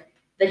registered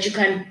that you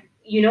can,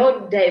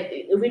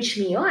 reach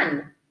me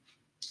on.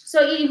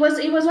 So it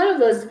was one of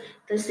those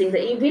things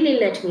that it really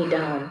let me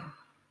down,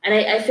 and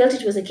I felt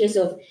it was a case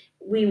of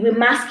we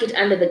mask it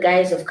under the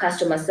guise of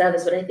customer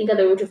service, but I think at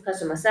the root of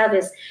customer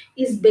service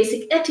is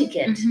basic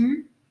etiquette.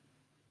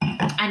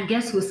 And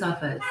guess who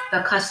suffers?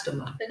 The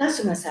customer. The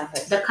customer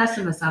suffers. The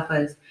customer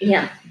suffers.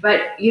 Yeah.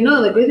 But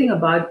the good thing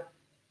about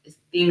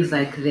things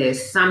like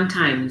this,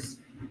 sometimes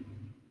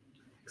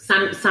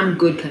some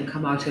good can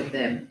come out of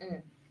them.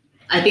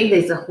 I think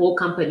there's a whole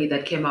company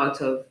that came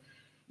out of,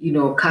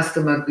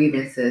 customer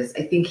grievances.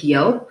 I think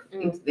Yelp.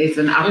 There's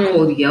an app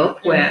called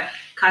Yelp where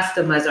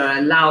customers are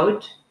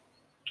allowed,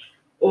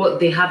 or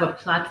they have a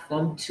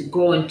platform to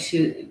go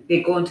into.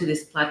 They go into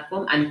this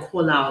platform and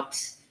call out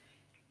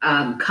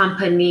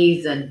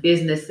companies and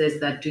businesses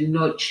that do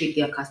not treat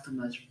their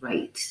customers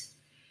right.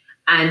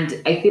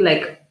 And I feel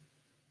like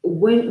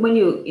when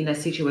you're in a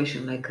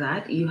situation like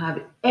that, you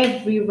have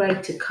every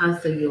right to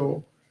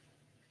cancel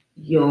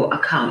your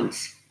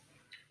account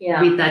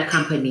with that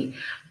company.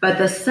 But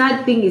the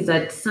sad thing is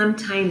that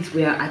sometimes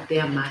we are at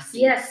their mercy.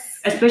 Yes.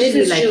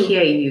 Especially like true.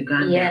 Here in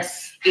Uganda.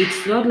 Yes.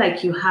 It's not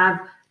like you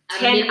have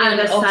 10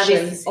 other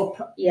service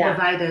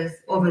providers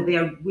over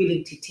there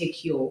willing to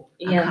take your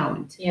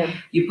account.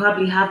 You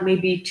probably have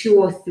maybe 2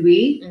 or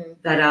 3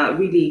 that are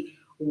really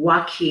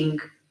working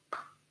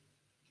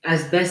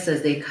as best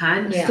as they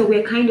can. So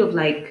we're kind of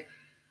like,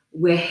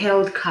 we're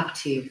held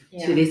captive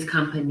to these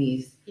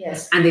companies.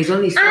 Yes. And there's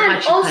only so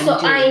much you can do. And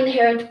also our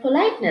inherent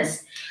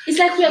politeness. It's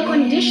like we are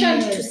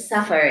conditioned to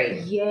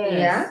suffering.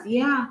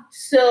 Yeah.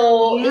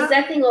 So it's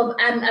that thing of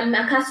I'm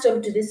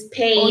accustomed to this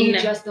pain. Or you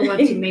just don't want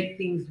to make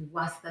things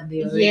worse than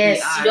they already are.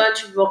 Yes, you don't want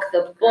to rock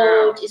the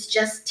boat. It's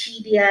just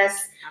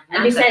tedious.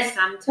 And besides,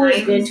 who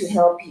is going to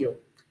help you?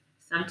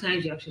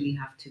 Sometimes you actually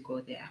have to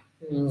go there.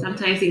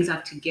 Sometimes things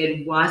have to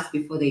get worse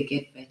before they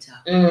get better.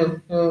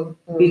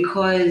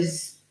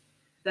 Because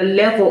the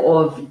level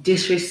of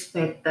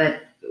disrespect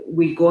that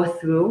we go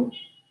through,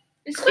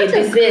 it's quite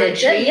a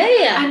bit.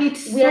 And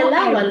it's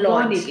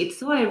It's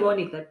so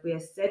ironic that we are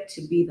said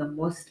to be the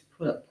most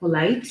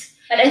polite.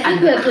 But I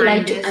think we're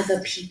polite to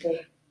other people.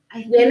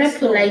 We're not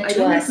polite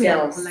to ourselves. We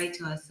are polite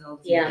to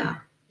ourselves.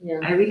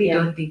 I really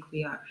don't think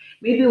we are.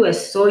 Maybe we're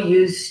so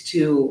used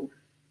to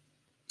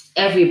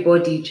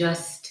everybody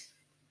just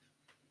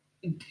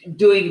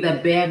doing the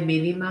bare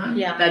minimum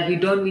that we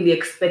don't really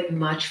expect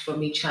much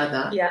from each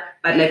other.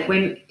 But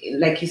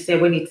like you said,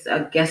 when it's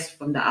a guest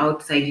from the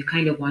outside, you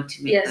kind of want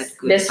to make that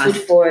good best foot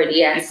forward.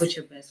 You put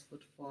your best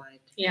foot forward.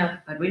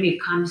 But when it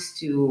comes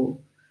to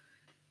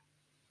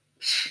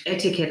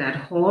etiquette at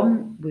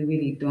home, we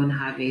really don't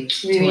have it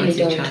towards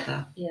each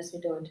other. Yes, we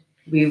don't.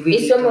 We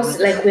really it's almost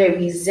like we're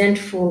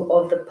resentful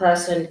of the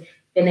person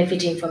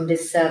benefiting from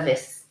this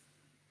service.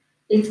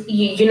 It's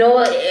if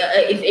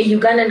a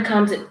Ugandan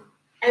comes,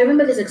 I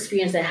remember this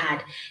experience I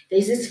had.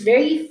 There's this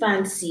very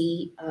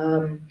fancy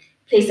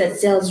place that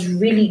sells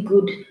really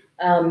good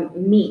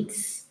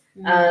meats.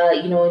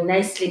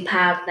 Nicely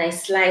packed,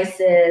 nice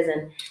slices,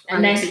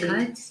 and nicely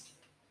cuts.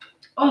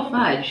 Oh,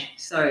 fudge!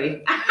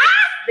 Sorry.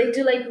 They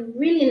do like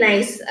really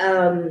nice,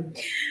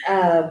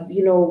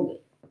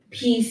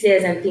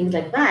 pieces and things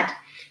like that.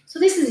 So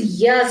this is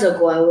years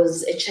ago. I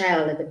was a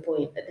child at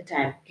the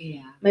time.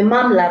 My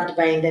mom loved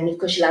buying them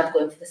because she loved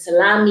going for the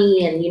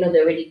salami and the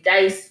already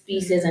diced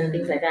pieces and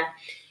things like that.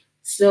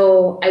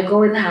 So I go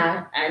with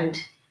her,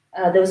 and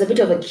there was a bit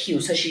of a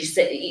queue. So she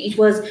said it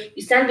was,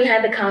 you stand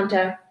behind the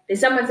counter, there's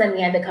someone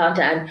standing at the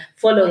counter and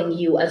following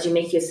you as you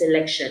make your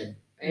selection,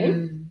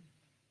 right?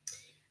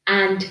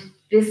 And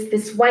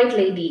this white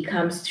lady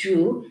comes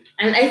through,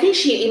 and I think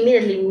she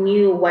immediately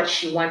knew what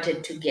she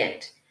wanted to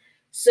get.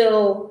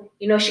 So,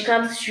 she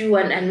comes through,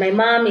 and my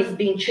mom is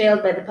being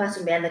trailed by the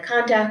person behind the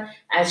counter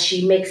as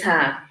she makes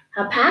her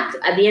pack.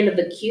 At the end of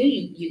the queue,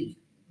 you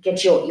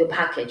get your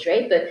package,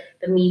 right?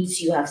 The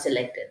meats you have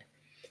selected.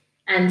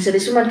 And so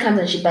this woman comes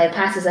and she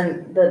bypasses,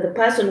 and the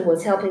person who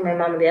was helping my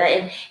mom there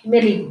and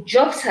immediately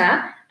drops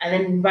her and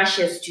then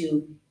rushes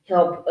to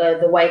help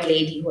the white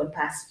lady who had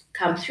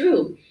come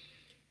through.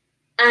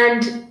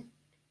 And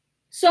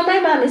so my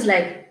mom is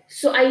like,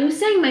 so are you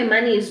saying my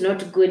money is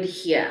not good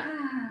here?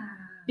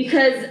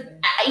 Because,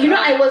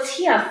 I was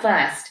here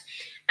first.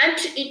 And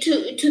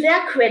to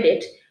their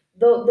credit,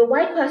 the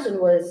white person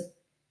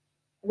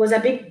was a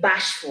bit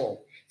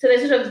bashful. So they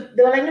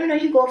were like, no,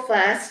 you go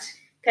first.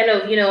 Kind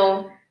of,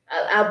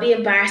 I'll be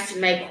embarrassed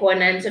in my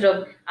corner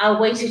and I'll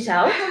wait it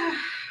out.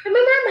 And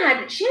my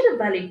mom she had a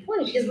valid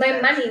point. Is my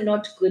money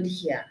not good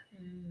here?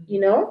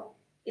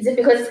 Is it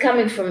because it's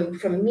coming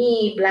from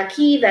me,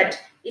 Blackie, that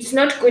it's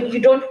not good? You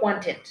don't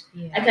want it.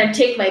 Yeah. I can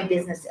take my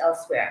business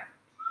elsewhere.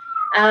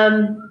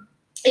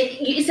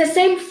 It's the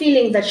same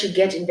feeling that you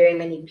get in very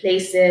many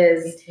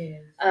places. It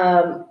is.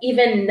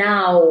 Even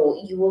now,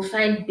 you will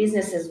find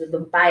businesses with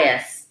the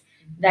bias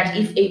that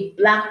if a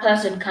Black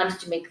person comes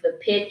to make the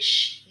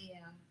pitch,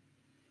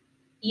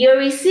 you're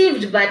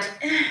received, but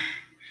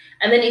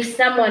and then if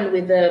someone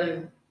with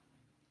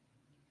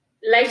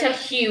lighter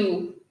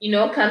hue,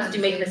 comes to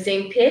make the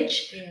same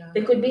pitch,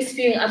 they could be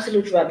spewing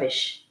absolute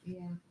rubbish.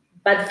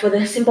 But for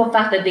the simple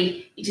fact that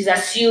it is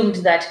assumed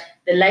that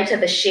the lighter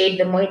the shade,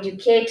 the more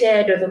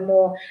educated or the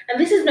more, and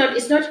this is not,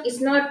 it's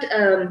not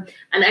an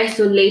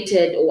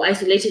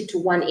isolated to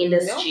one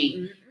industry.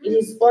 No. It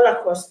is all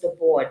across the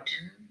board.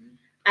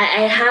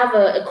 I have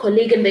a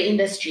colleague in the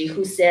industry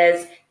who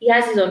says he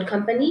has his own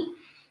company,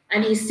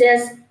 and he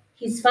says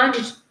he's found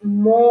it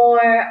more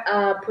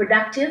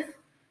productive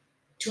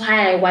to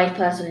hire a white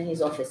person in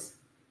his office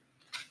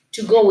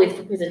to go with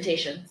for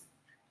presentations,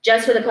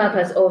 just for the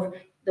purpose of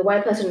the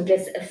white person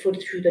gets a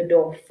foot through the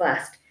door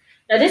first.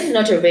 Now, this is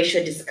not a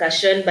racial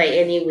discussion by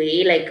any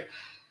way. Like,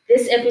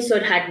 this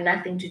episode had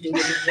nothing to do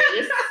with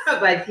race.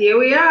 But here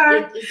we are.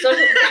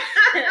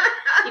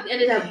 It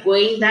ended up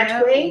going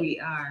that way. We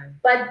are.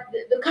 But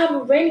the kind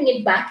of reining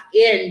it back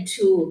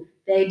into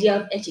the idea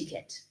of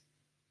etiquette.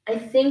 I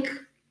think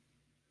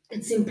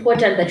it's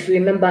important that we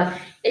remember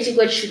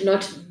etiquette should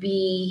not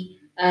be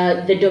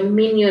the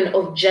dominion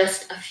of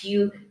just a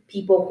few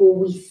people who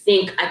we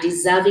think are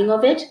deserving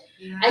of it.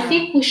 I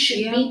think we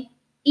should be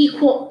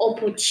equal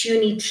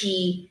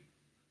opportunity,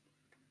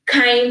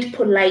 kind,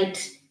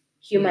 polite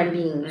human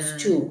beings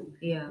too,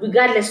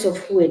 regardless of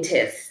who it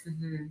is.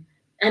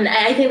 And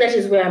I think that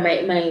is where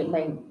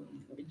my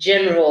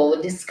general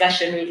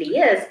discussion really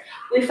is.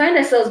 We find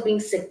ourselves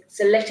being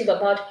selective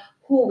about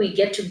who we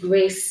get to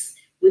grace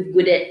with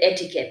good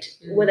etiquette,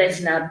 whether it's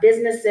in our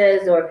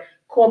businesses or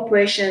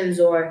corporations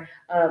or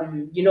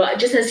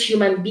just as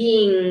human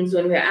beings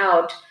when we're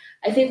out.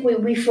 I think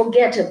we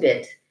forget a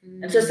bit.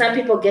 And so some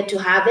people get to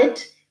have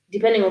it,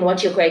 depending on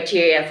what your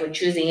criteria for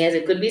choosing is.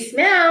 It could be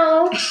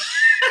smell.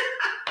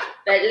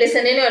 But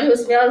listen, anyone who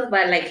smells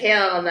bad, like,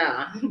 hell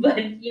no. But,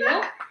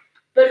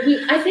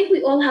 I think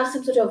we all have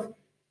some sort of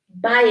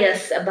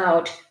bias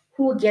about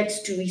who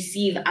gets to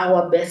receive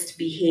our best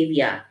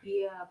behavior.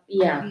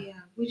 Yeah.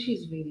 Which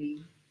is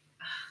really...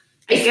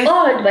 It's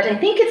odd, but I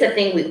think it's a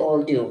thing we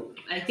all do.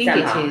 I think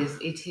somehow.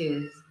 It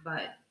is.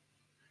 But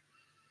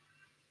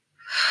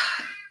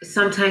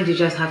sometimes you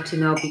just have to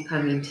now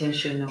become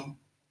intentional,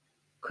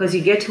 because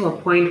you get to a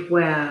point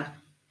where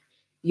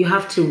you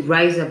have to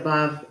rise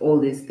above all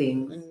these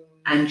things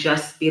and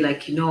just be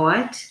like, you know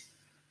what?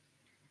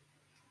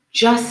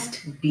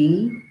 Just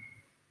be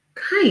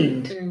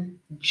kind.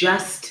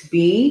 Just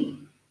be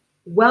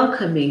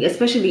welcoming,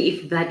 especially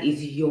if that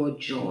is your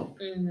job.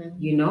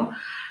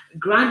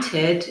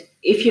 Granted,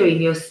 if you're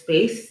in your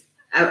space,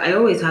 I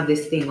always have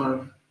this thing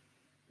of,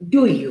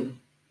 do you?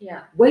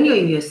 Yeah. When you're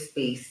in your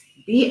space,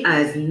 be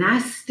as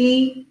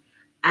nasty,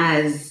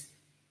 as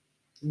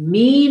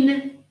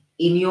mean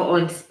in your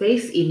own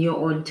space, in your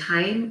own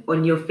time,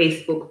 on your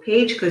Facebook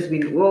page, because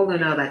we all know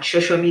now that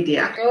social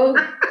media. Oh.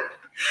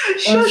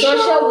 On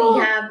social,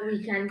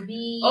 we can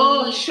be.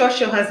 Oh,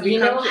 social has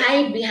become.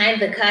 Hide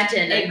behind the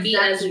curtain and be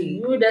as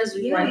rude as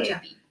we want to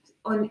be.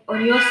 On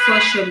your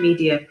social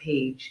media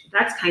page,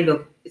 that's kind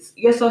of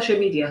your social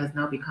media has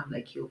now become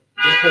like your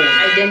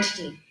whole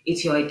identity.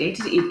 It's your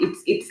identity.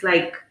 It's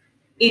like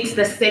it's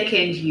the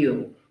second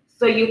you.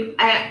 So you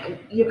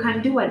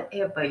can do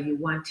whatever you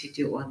want to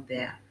do on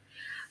there,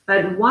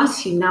 but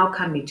once you now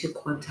come into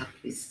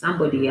contact with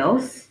somebody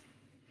else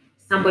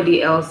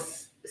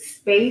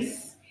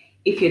space,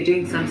 if you're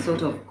doing some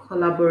sort of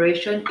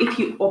collaboration, if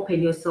you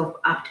open yourself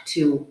up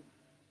to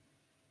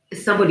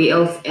somebody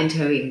else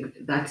entering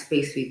that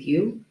space with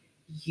you,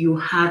 you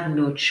have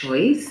no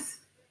choice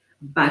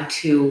but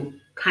to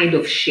kind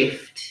of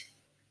shift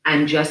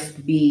and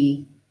just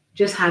be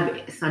just have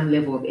some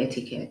level of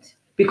etiquette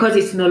because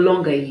it's no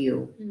longer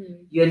you.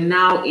 You're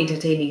now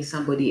entertaining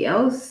somebody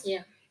else.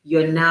 Yeah.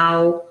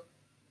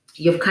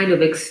 You've kind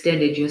of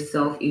extended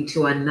yourself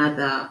into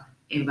another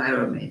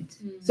environment.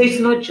 So it's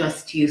not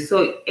just you.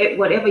 So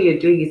whatever you're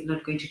doing is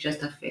not going to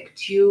just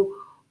affect you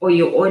or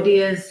your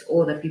audience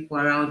or the people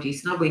around you.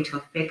 It's not going to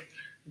affect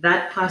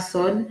that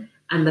person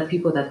and the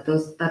people that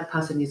that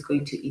person is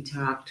going to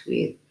interact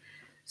with.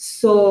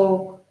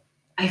 So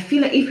I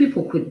feel like if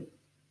people could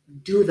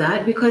do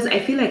that, because I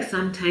feel like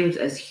sometimes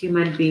as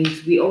human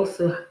beings, we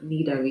also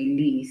need a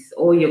release,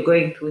 or you're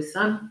going through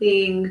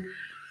something,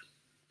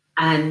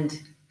 and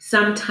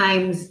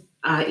sometimes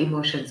our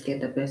emotions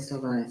get the best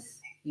of us.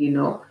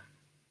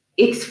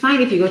 It's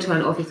fine if you go to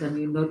an office and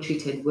you're not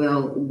treated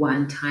well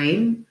one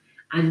time,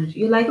 and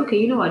you're like, okay,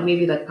 you know what,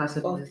 maybe that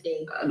person was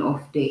an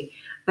off day.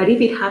 But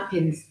if it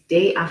happens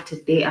day after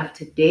day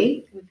after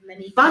day, With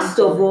many first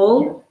people, of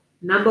all,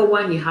 number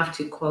one, you have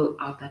to call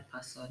out that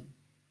person,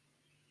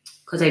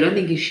 because I don't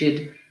think you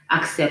should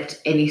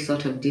accept any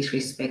sort of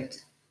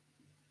disrespect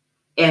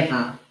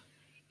ever.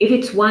 If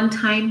it's one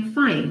time,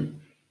 fine.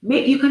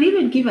 You can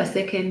even give a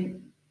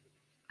second,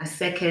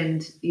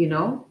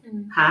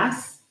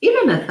 pass,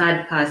 even a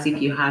third pass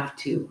if you have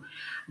to.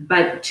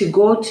 But to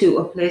go to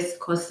a place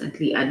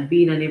constantly and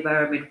be in an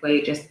environment where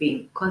you're just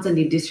being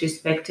constantly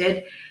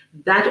disrespected,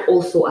 that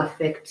also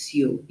affects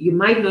you. You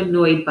might not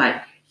know it,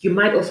 but you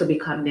might also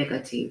become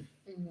negative.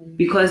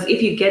 Because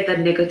if you get that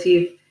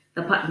negative,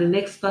 the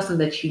next person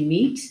that you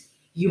meet,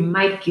 you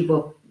might give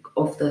up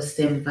of the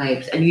same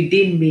vibes, and you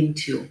didn't mean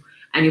to,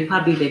 and you're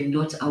probably then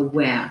not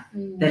aware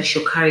that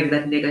you're carrying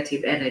that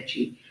negative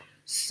energy.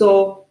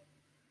 So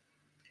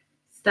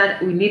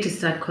we need to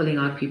start calling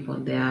out people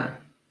on their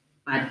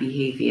bad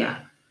behavior.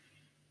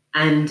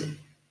 And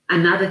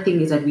another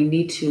thing is that we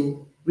need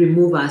to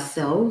remove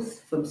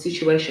ourselves from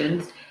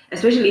situations,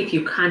 especially if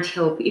you can't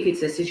help, if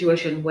it's a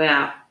situation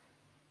where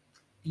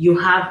you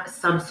have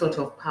some sort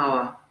of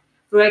power.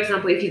 For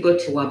example, if you go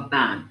to a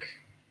bank,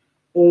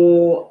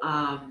 or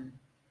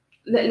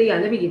let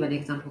me give an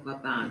example of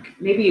a bank.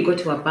 Maybe you go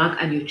to a bank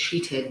and you're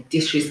treated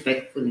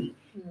disrespectfully.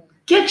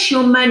 Get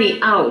your money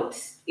out,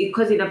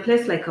 because in a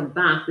place like a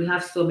bank, we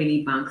have so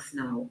many banks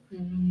now.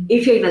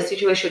 If you're in a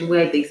situation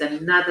where there's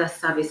another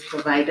service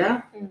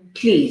provider,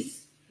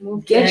 please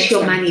get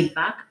your money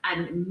back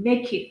and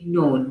make it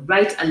known.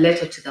 Write a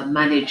letter to the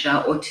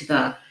manager or to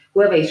the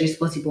whoever is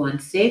responsible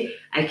and say,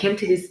 I came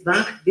to this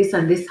bank, this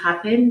and this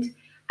happened,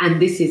 and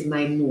this is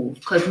my move.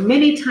 Because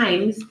many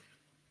times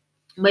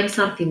when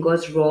something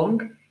goes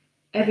wrong,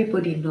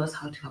 everybody knows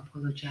how to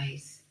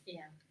apologize.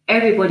 Yeah.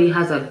 Everybody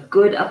has a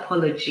good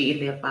apology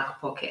in their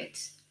back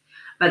pocket.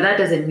 But that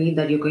doesn't mean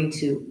that you're going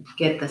to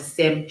get the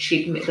same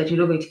treatment, that you're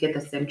not going to get the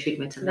same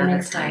treatment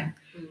another time.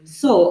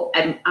 So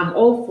I'm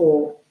all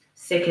for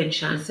second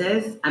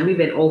chances. I'm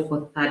even all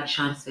for third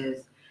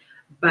chances.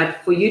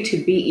 But for you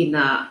to be in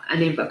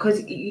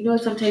because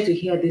sometimes you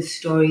hear these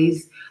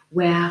stories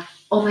where,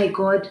 oh my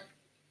God,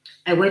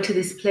 I went to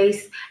this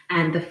place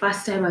and the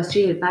first time I was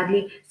treated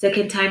badly,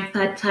 second time,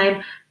 third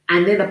time,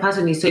 and then the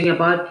person is talking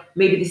about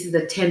maybe this is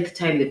the 10th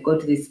time they've gone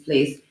to this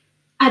place.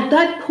 At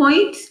that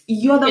point,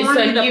 you're the one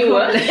with the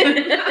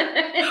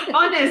problem.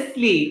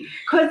 Honestly,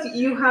 because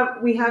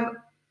we have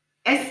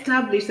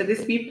established that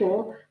these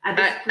people at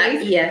this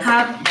place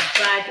have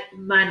bad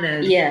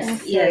manners.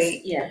 Yes.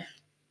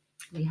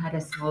 We had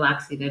a small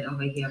accident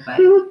over here, but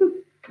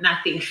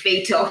nothing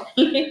fatal.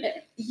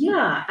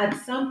 Yeah, at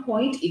some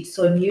point it's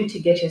on you to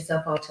get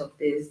yourself out of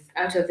this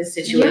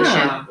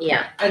situation.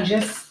 Yeah. And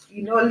just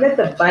let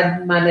the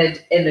bad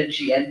mannered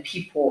energy and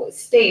people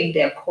stay in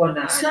their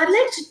corner. So I'd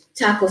like to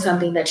tackle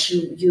something that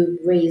you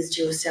raised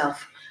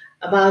yourself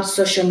about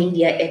social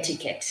media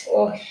etiquette.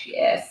 Oh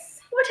yes.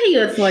 What are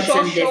your thoughts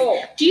on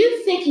this? Do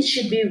you think it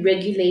should be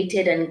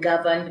regulated and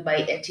governed by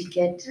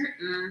etiquette?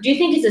 Do you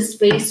think it's a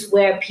space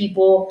where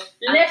people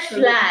let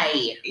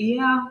fly?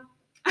 Yeah.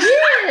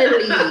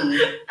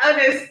 Really?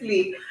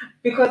 Honestly,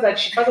 because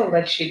first of all,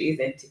 that shit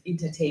isn't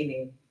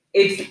entertaining.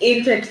 It's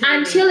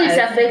entertaining until it's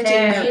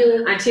affecting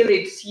you. Until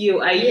it's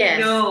you. I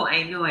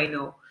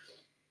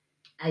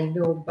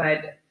know,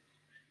 but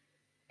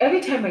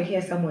every time I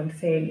hear someone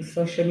saying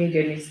social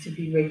media needs to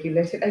be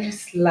regulated, I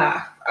just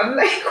laugh. I'm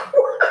like,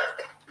 what?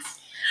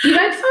 You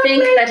don't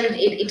think that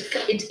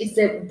it's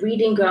a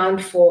breeding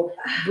ground for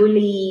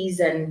bullies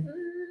and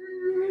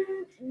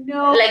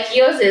no, like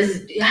yours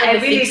is I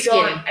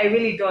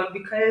really don't,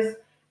 because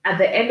at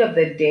the end of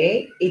the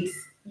day, you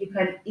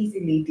can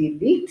easily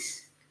delete,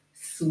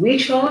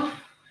 switch off,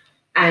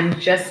 and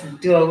just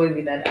do away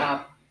with that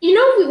app.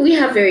 We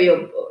have very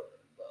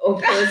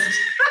opposed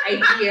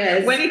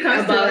ideas when it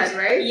comes about to that,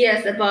 right?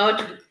 Yes,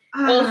 about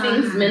all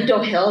things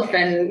mental health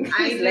and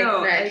things like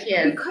that.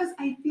 Yes. Because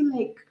I feel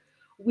like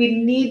we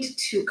need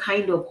to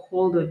kind of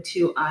hold on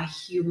to our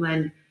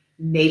human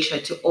nature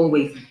to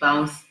always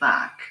bounce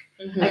back.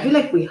 I feel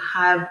like we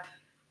have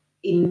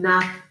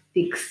enough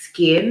thick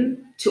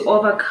skin to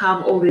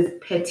overcome all these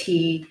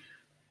petty.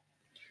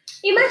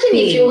 Imagine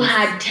if you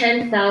had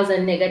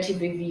 10,000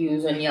 negative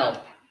reviews on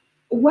Yelp.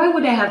 Why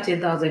would I have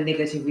 10,000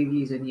 negative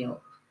reviews on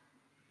Yelp?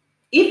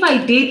 If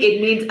I did,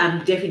 it means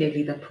I'm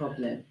definitely the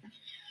problem.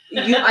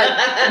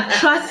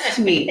 Trust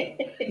me,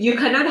 you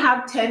cannot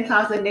have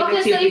 10,000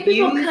 negative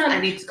reviews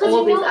and it's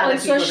all these other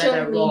people that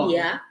are wrong.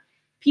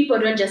 People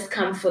don't just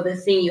come for the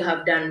thing you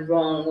have done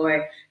wrong,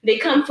 or they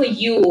come for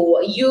you,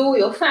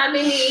 your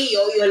family,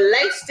 your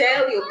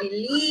lifestyle, your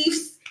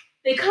beliefs.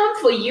 They come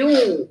for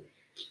you.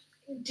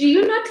 Do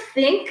you not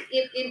think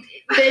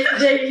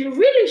there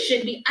really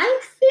should be?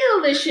 I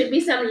feel there should be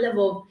some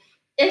level of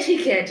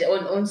etiquette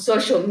on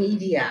social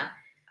media.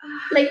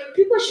 Like,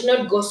 people should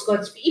not go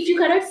scot-free. If you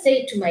cannot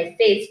say it to my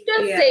face,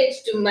 don't say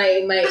it to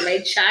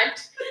my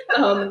chat.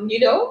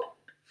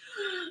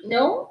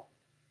 No.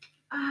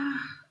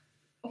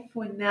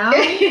 For now,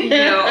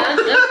 no.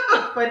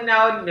 For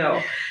now,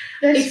 no.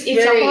 It's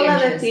a whole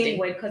other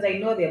thing because I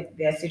know there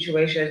are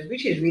situations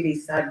which is really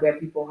sad where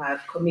people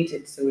have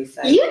committed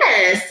suicide.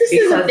 Yes, this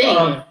is the thing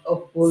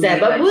of bullying,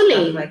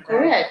 cyberbullying, like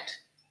correct.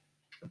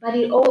 But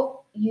it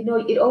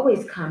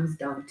always comes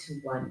down to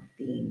one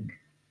thing.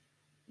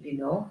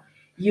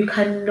 You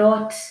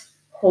cannot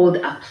hold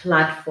a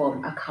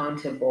platform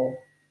accountable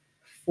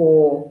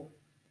for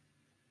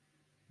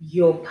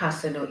your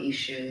personal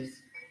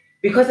issues.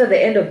 Because at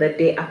the end of the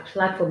day, a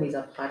platform is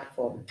a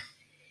platform.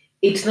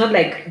 It's not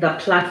like the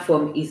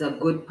platform is a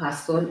good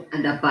person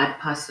and a bad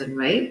person,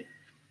 right?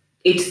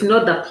 It's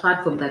not the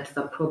platform that's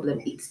the problem,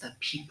 it's the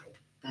people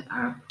that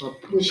are a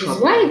problem. Which is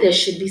why there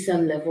should be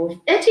some level of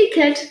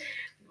etiquette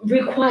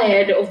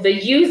required of the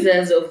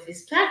users of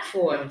these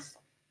platforms.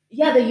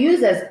 Yeah, the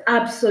users,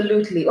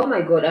 absolutely. Oh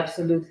my God,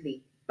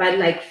 absolutely. But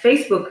like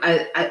Facebook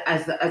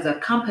as a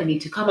company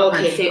to come up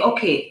and say,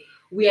 okay,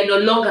 we are no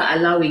longer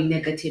allowing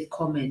negative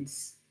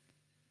comments.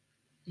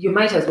 You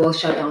might as well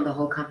shut down the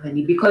whole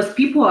company because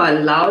people are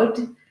allowed,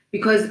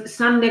 because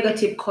some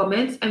negative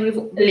comments, and we've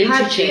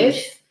had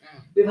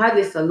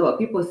this a lot.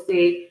 People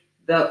say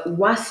the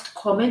worst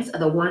comments are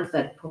the ones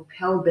that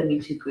propel them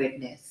into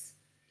greatness.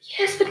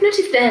 Yes, but not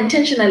if they're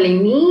intentionally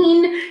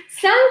mean.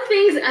 Some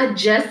things are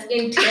just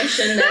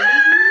intentionally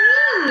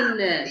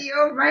mean.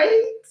 You're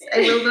right. I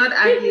will not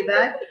argue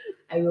that.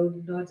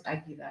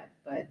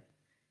 But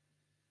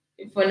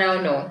for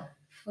now, no.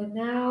 For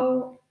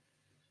now,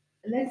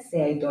 let's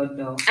say I don't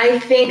know. I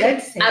think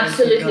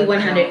absolutely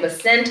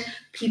 100%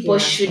 people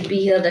should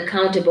be held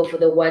accountable for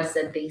the words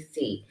that they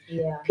say.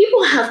 Yeah.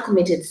 People have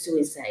committed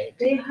suicide.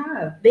 They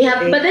have.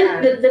 But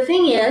then the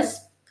thing is,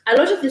 a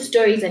lot of the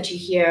stories that you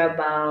hear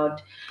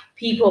about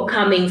people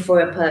coming for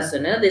a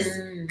person, this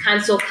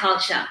cancel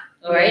culture,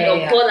 all right,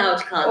 or call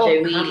out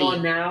culture, really. Come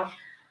on now.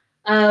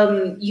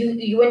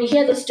 You when you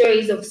hear the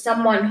stories of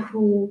someone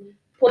who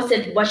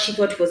posted what she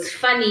thought was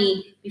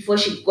funny before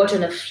she got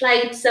on a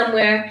flight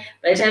somewhere,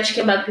 by the time she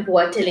came back, people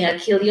were telling her,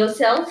 kill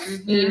yourself,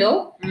 It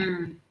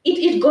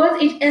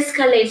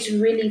escalates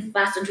really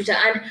fast on Twitter.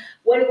 And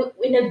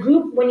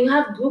when you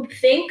have group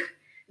think,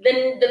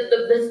 then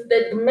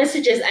the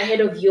messages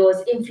ahead of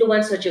yours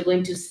influence what you're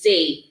going to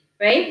say,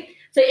 right?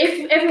 So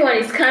if everyone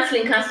is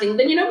canceling,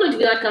 then you're not going to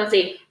be out and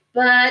say,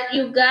 but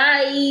you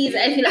guys,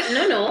 I feel like,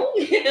 no.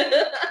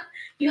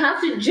 You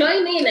have to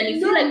join in, and you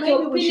feel like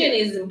your opinion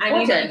is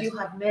important. And you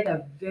have made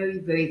a very,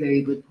 very,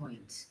 very good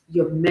point.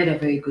 You've made a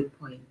very good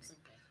point.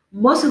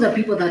 Most of the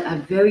people that are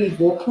very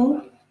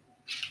vocal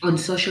on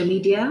social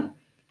media,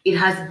 it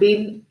has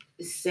been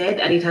said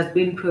and it has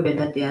been proven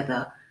that they are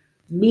the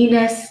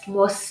meanest,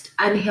 most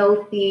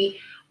unhealthy,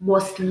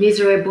 most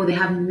miserable. They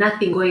have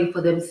nothing going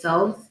for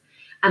themselves.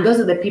 And those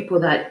are the people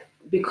that,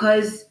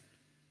 because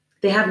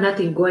they have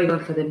nothing going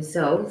on for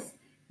themselves,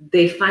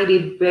 they find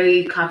it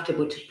very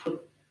comfortable to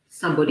put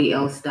somebody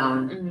else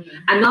down.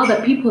 And now the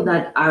people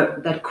that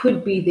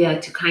could be there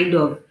to kind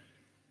of,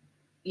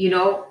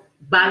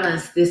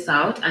 balance this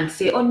out and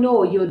say, oh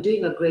no, you're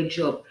doing a great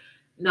job.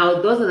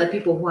 Now those are the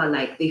people who are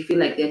like, they feel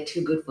like they're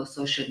too good for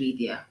social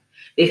media.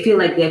 They feel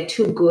like they're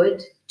too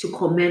good to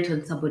comment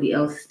on somebody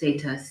else's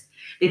status.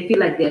 They feel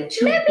like they're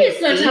too Maybe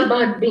it's not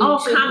about being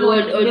too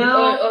good or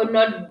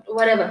not,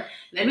 whatever.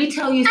 Let me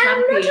tell you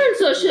something. I'm not on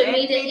social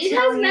media. It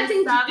has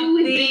nothing to do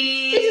with it.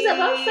 It is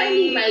about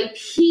finding my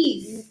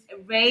peace.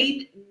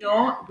 Right?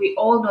 No, we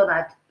all know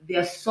that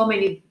there are so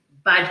many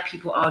bad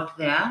people out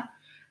there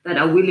that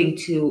are willing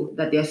to,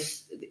 that they're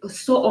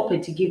so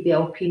open to give their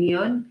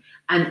opinion,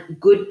 and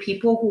good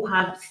people who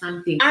have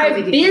something are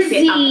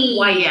busy. Are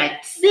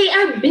quiet. They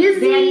are busy.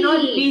 They are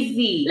not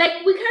busy.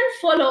 Like, we can't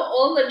follow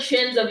all the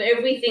trends of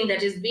everything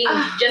that is being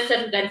just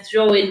that we can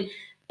throw in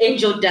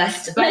angel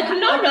dust. But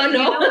no.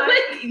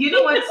 You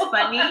know what's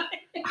funny?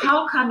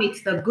 How come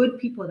it's the good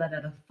people that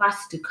are the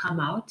first to come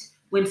out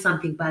when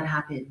something bad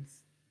happens?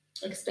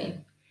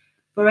 Explain.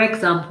 For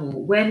example,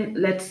 when,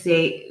 let's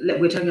say,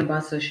 we're talking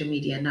about social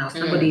media now,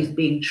 somebody is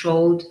being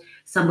trolled,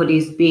 somebody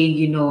is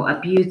being,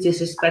 abused,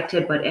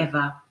 disrespected,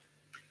 whatever.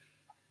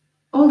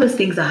 All those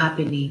things are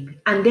happening.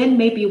 And then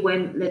maybe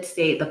when, let's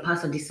say, the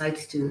person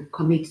decides to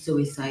commit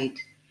suicide,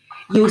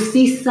 You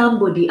see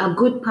somebody, a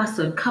good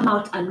person, come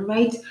out and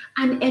write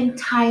an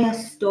entire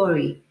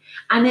story,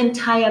 an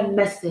entire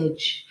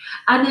message,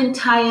 an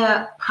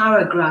entire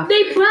paragraph.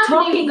 They probably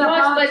talking wrote,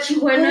 about, but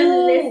you were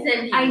not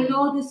listening. I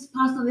know this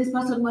person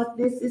was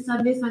this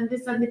and this and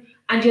this and this.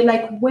 And you're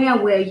like, where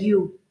were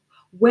you?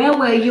 Where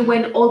were you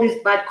when all these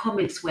bad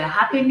comments were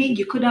happening?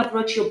 You could have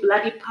wrote your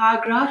bloody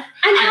paragraph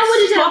And how would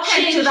it have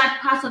spoken changed? to that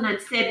person and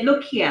said,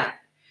 look here,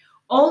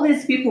 all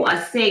these people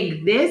are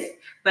saying this,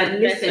 but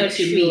listen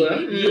to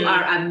me. You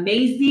are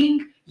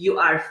amazing. You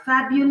are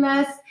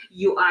fabulous.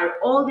 You are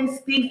all these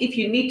things. If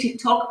you need to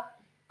talk,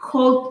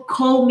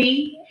 call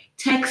me,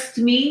 text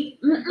me.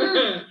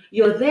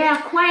 You're there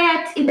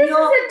quiet in This your,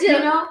 is a deal.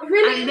 you know,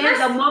 Really? and then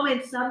the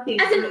moment something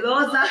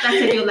blows up,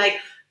 that's when you're like,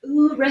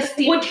 ooh, rest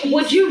in peace.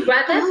 Would you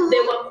rather they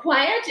were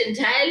quiet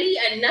entirely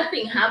and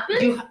nothing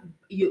happened?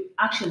 You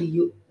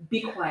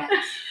be quiet.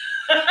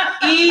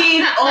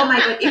 Oh my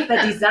God, if the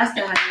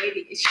disaster had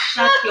already,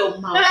 shut your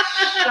mouth.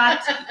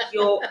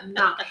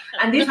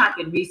 And this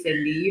happened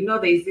recently. You know,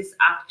 there's this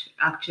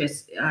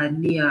actress,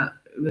 Nia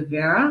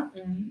Rivera.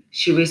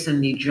 She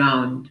recently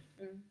drowned.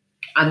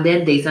 And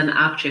then there's an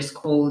actress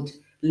called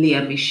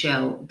Lea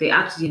Michele. They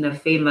acted in a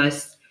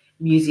famous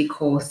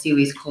musical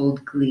series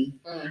called Glee.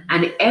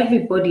 And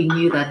everybody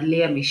knew that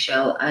Lea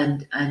Michele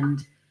and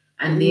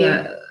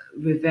Nia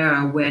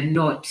Rivera were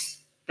not,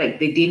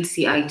 like, they didn't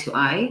see eye to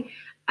eye.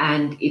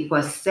 And it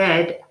was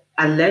said,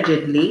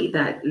 allegedly,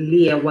 that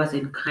Leah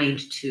wasn't kind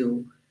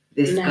to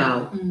this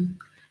girl.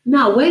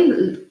 Now,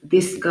 when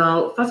this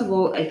girl, first of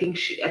all, I think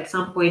at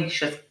some point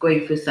she was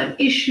going through some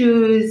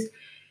issues,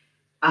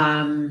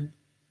 and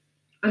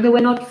they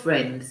were not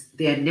friends.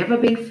 They had never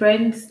been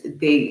friends.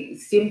 They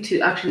seemed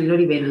to actually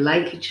not even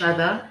like each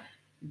other.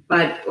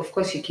 But of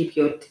course, you keep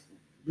your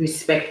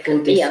respectful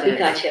distance. Yeah,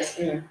 because yes.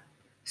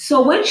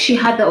 So when she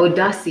had the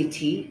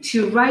audacity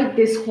to write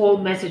this whole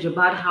message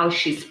about how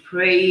she's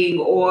praying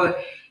or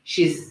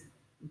she's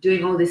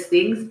doing all these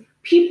things,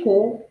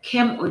 people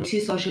came onto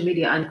social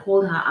media and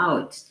called her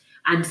out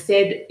and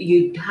said,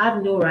 you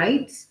have no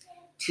right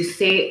to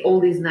say all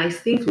these nice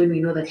things when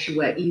we know that you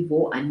were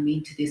evil and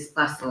mean to this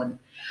person.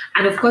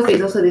 And of course,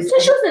 there's also this... So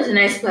she wasn't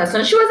a nice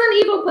person. She was an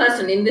evil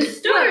person in this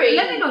story.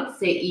 Well, let me not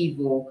say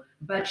evil,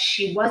 but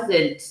she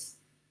wasn't...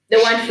 They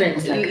weren't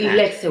friends like that.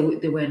 Let's say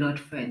they were not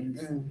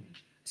friends.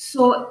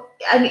 So,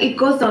 and it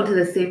goes down to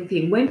the same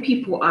thing. When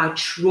people are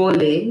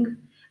trolling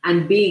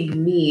and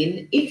being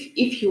mean,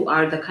 if you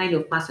are the kind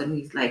of person who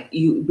is like,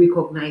 you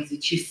recognize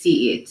it, you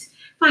see it,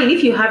 fine.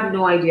 If you have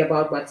no idea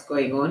about what's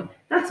going on,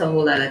 that's a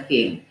whole other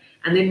thing.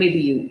 And then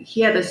maybe you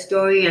hear the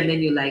story and then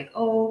you're like,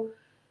 oh,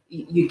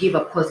 you give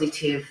a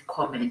positive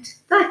comment.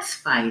 That's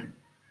fine,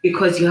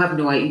 because you have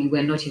no idea, you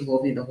were not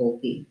involved in the whole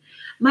thing.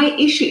 My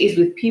issue is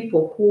with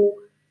people who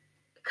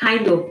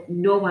kind of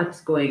know what's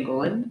going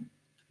on.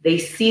 They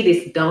see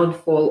this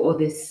downfall or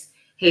this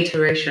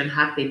hateration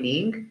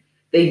happening.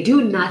 They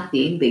do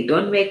nothing. They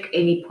don't make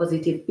any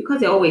positive, because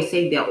they're always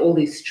saying they're all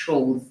these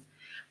trolls.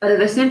 But at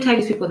the same time,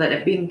 these people that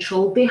are being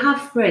trolled, they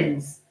have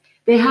friends,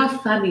 they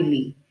have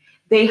family,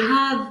 they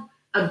have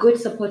a good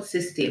support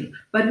system.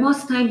 But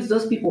most times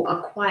those people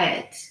are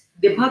quiet.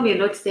 They probably are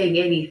not saying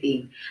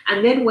anything.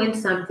 And then when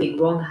something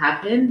wrong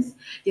happens,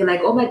 you're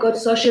like, oh my God,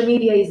 social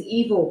media is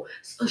evil.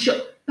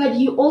 But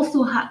you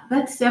also have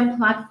that same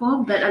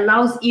platform that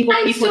allows evil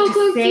people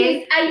to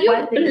say. Are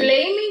you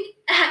blaming?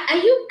 Are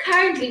you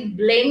currently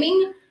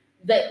blaming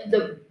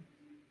the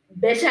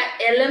better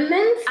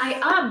elements? I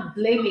am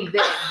blaming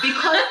them,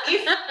 because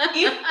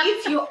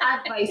if your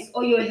advice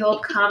or your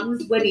help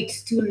comes when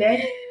it's too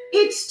late,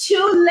 it's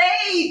too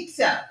late.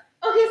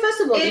 Okay,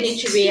 first of all, you need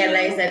to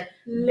realize that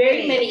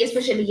very many,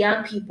 especially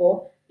young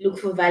people, look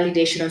for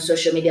validation on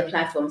social media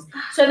platforms.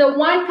 So the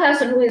one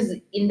person who is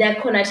in that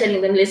corner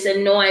telling them,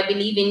 listen, no, I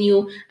believe in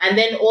you, and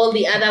then all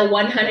the other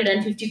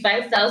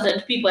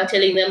 155,000 people are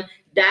telling them,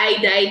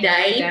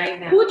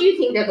 die. Who do you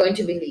think they're going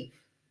to believe?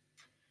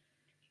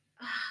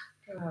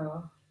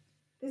 Oh,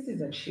 this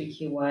is a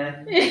tricky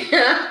one. It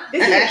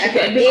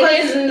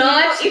is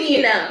not,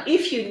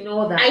 if you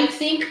know that. I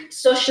think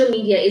social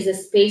media is a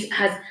space,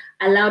 has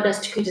allowed us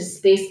to create a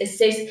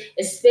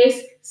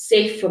space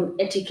safe from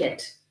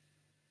etiquette.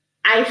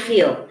 I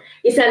feel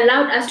it's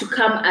allowed us to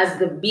come as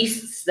the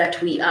beasts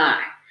that we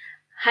are.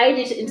 Hide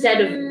it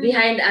inside of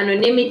behind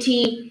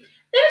anonymity.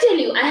 Let me tell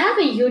you, I have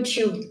a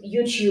YouTube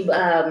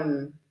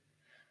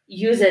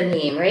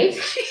username, right?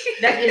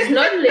 That is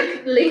not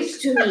linked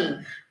to me.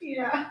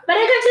 Yeah. But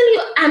I can tell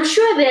you, I'm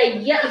sure there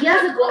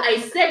years ago I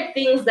said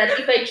things that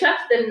if I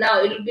tracked them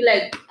now, it would be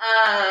like,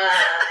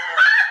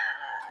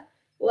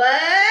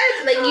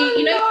 what? Like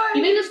you know,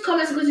 you make those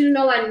comments because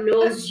no one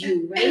knows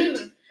you, right?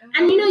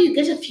 And you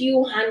get a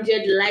few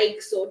hundred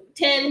likes or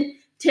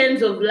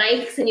tens of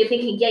likes, and you're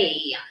thinking,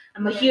 yeah,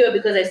 I'm a hero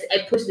because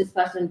I pushed this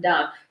person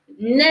down.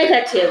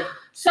 Negative.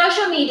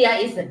 Social media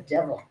is the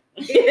devil.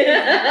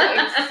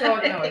 It's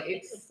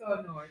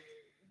so not.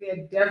 There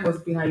are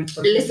devils behind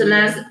social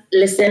Listeners, media.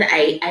 listen,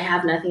 I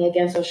have nothing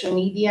against social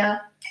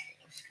media.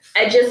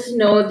 I just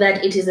know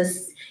that it is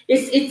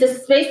It's a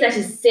space that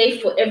is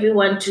safe for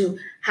everyone to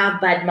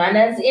have bad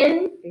manners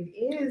in. It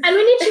is. And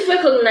we need to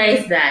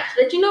recognize that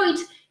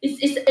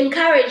it's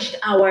encouraged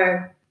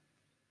our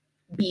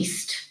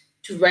beast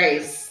to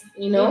rise,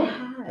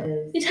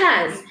 It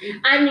has.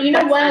 And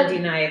That's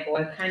undeniable.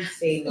 I can't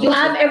say no. You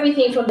have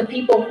everything from the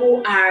people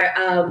who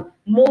are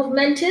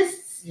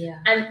movementists,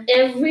 and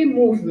every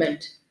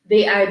movement,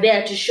 they are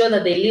there to show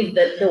that they live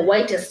the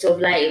whitest of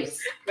lives,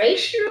 right?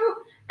 True.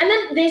 And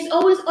then there's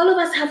always, all of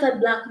us have that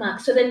black mark.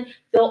 So then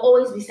there'll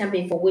always be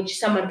something for which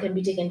someone can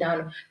be taken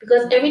down.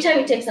 Because every time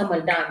you take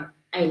someone down,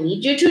 I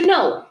need you to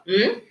know,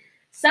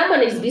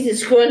 someone is busy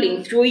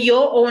scrolling through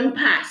your own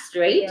past,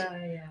 right?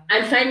 Yeah.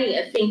 And finding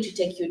a thing to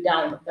take you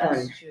down.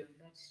 That's true.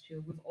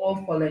 We've all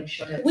fallen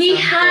short. We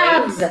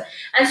have.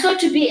 And so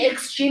to be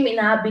extreme in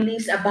our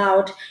beliefs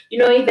about,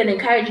 even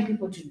encouraging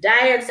people to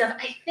die and stuff,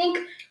 I think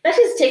that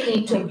is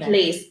taking it to a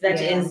place that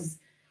is.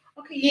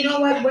 Okay, you know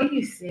what? When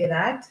you say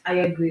that, I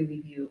agree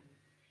with you.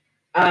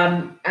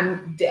 I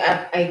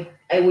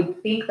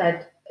would think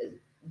that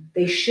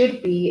there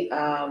should be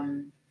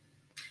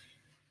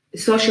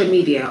social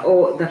media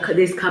or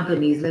these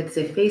companies, let's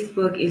say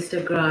Facebook,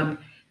 Instagram,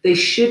 they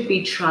should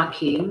be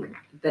tracking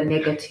the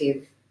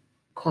negative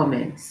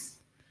comments.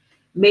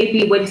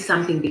 Maybe when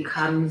something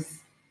becomes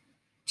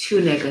too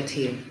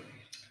negative,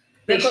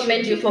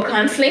 recommend you for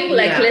counseling.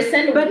 Like,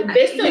 listen, but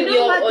based on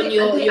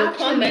your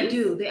comments,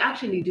 they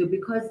actually do,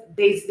 because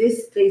there's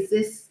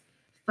this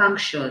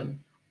function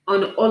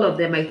on all of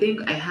them. I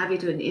think I have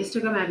it on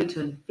Instagram, I have it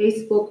on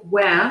Facebook,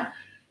 where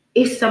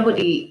if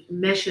somebody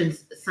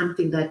mentions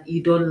something that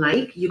you don't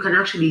like, you can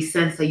actually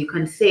censor. You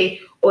can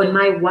say on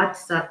my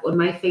WhatsApp, on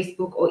my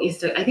Facebook or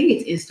Instagram, I think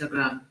it's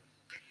Instagram,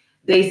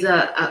 there's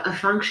a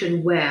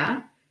function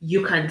where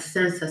you can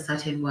censor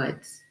certain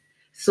words.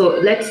 So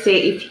let's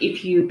say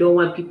if you don't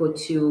want people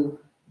to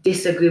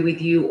disagree with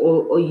you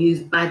or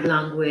use bad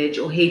language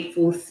or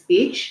hateful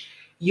speech,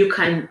 you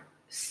can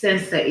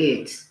censor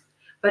it.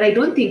 But I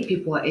don't think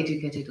people are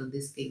educated on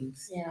these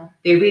things. Yeah,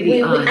 they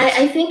really aren't.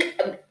 I think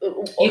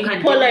you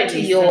can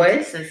politely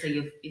yours. Censor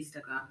your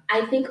Instagram.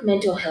 I think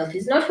mental health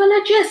is not well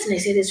addressed, and I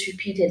say this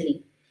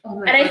repeatedly. Oh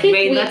my God, I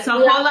think that's a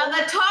whole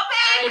other topic.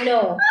 I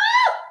know,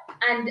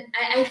 and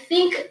I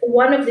think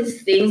one of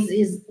these things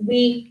is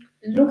we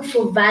look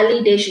for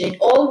validation. It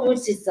all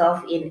roots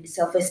itself in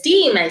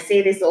self-esteem. I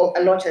say this a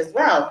lot as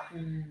well.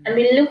 And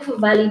we look for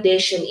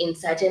validation in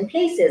certain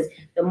places.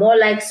 The more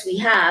likes we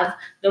have,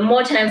 the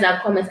more times our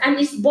comments, and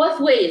it's both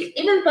ways.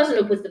 Even the person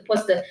who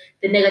puts the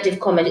negative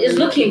comment is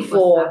looking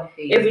for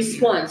a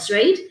response,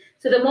 right?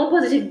 So the more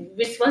positive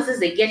responses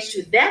they get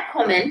to their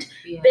comment,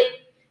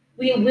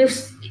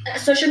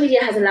 social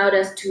media has allowed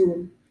us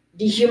to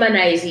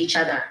dehumanize each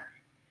other.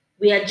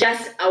 We are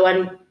just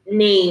our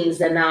names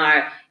and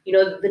our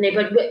the name,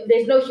 but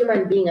there's no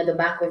human being at the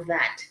back of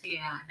that.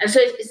 Yeah. And so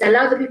it's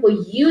allowed the people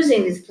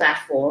using these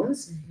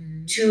platforms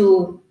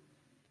to,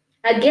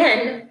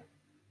 again,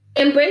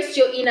 embrace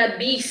your inner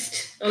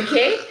beast,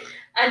 okay?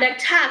 And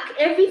attack.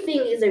 Everything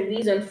is a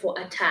reason for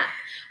attack.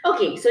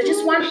 Okay, so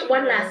just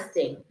one last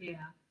thing. Yeah.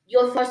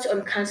 Your thoughts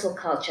on cancel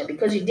culture,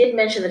 because you did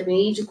mention that we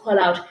need to call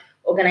out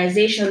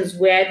organizations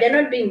where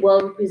they're not being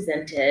well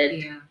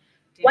represented. Yeah.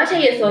 What are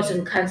your thoughts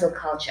on cancel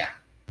culture?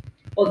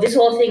 Or this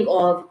whole thing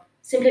of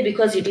simply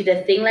because you did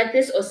a thing like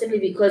this, or simply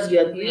because you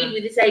agreed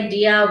with this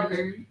idea?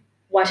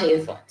 What are your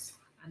thoughts?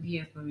 I'm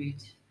here for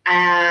it.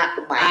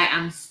 Why? I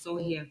am so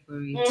here for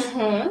it.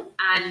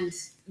 And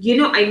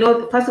I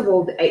know, first of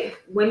all,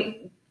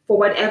 for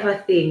whatever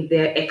thing,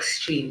 there are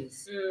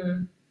extremes.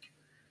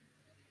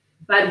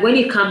 But when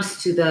it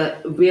comes to the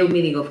real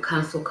meaning of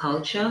cancel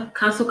culture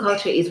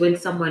is when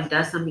someone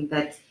does something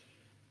that's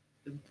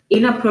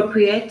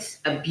inappropriate,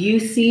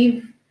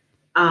 abusive.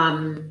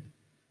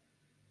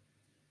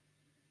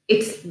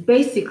 It's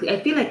basically,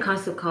 I feel like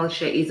cancel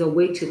culture is a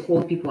way to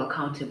hold people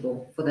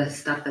accountable for the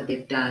stuff that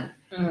they've done,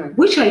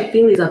 which I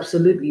feel is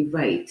absolutely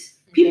right.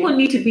 People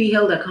need to be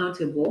held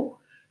accountable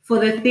for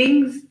the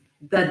things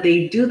that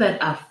they do that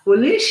are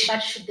foolish. But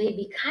should they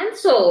be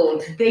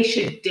cancelled? They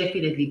should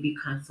definitely be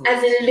cancelled.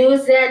 As in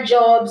lose their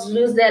jobs,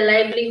 lose their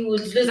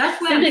livelihoods,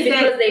 simply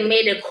because they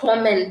made a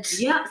comment.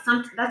 Yeah,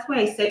 that's why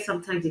I said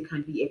sometimes it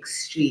can be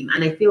extreme.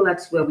 And I feel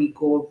that's where we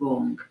go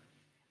wrong.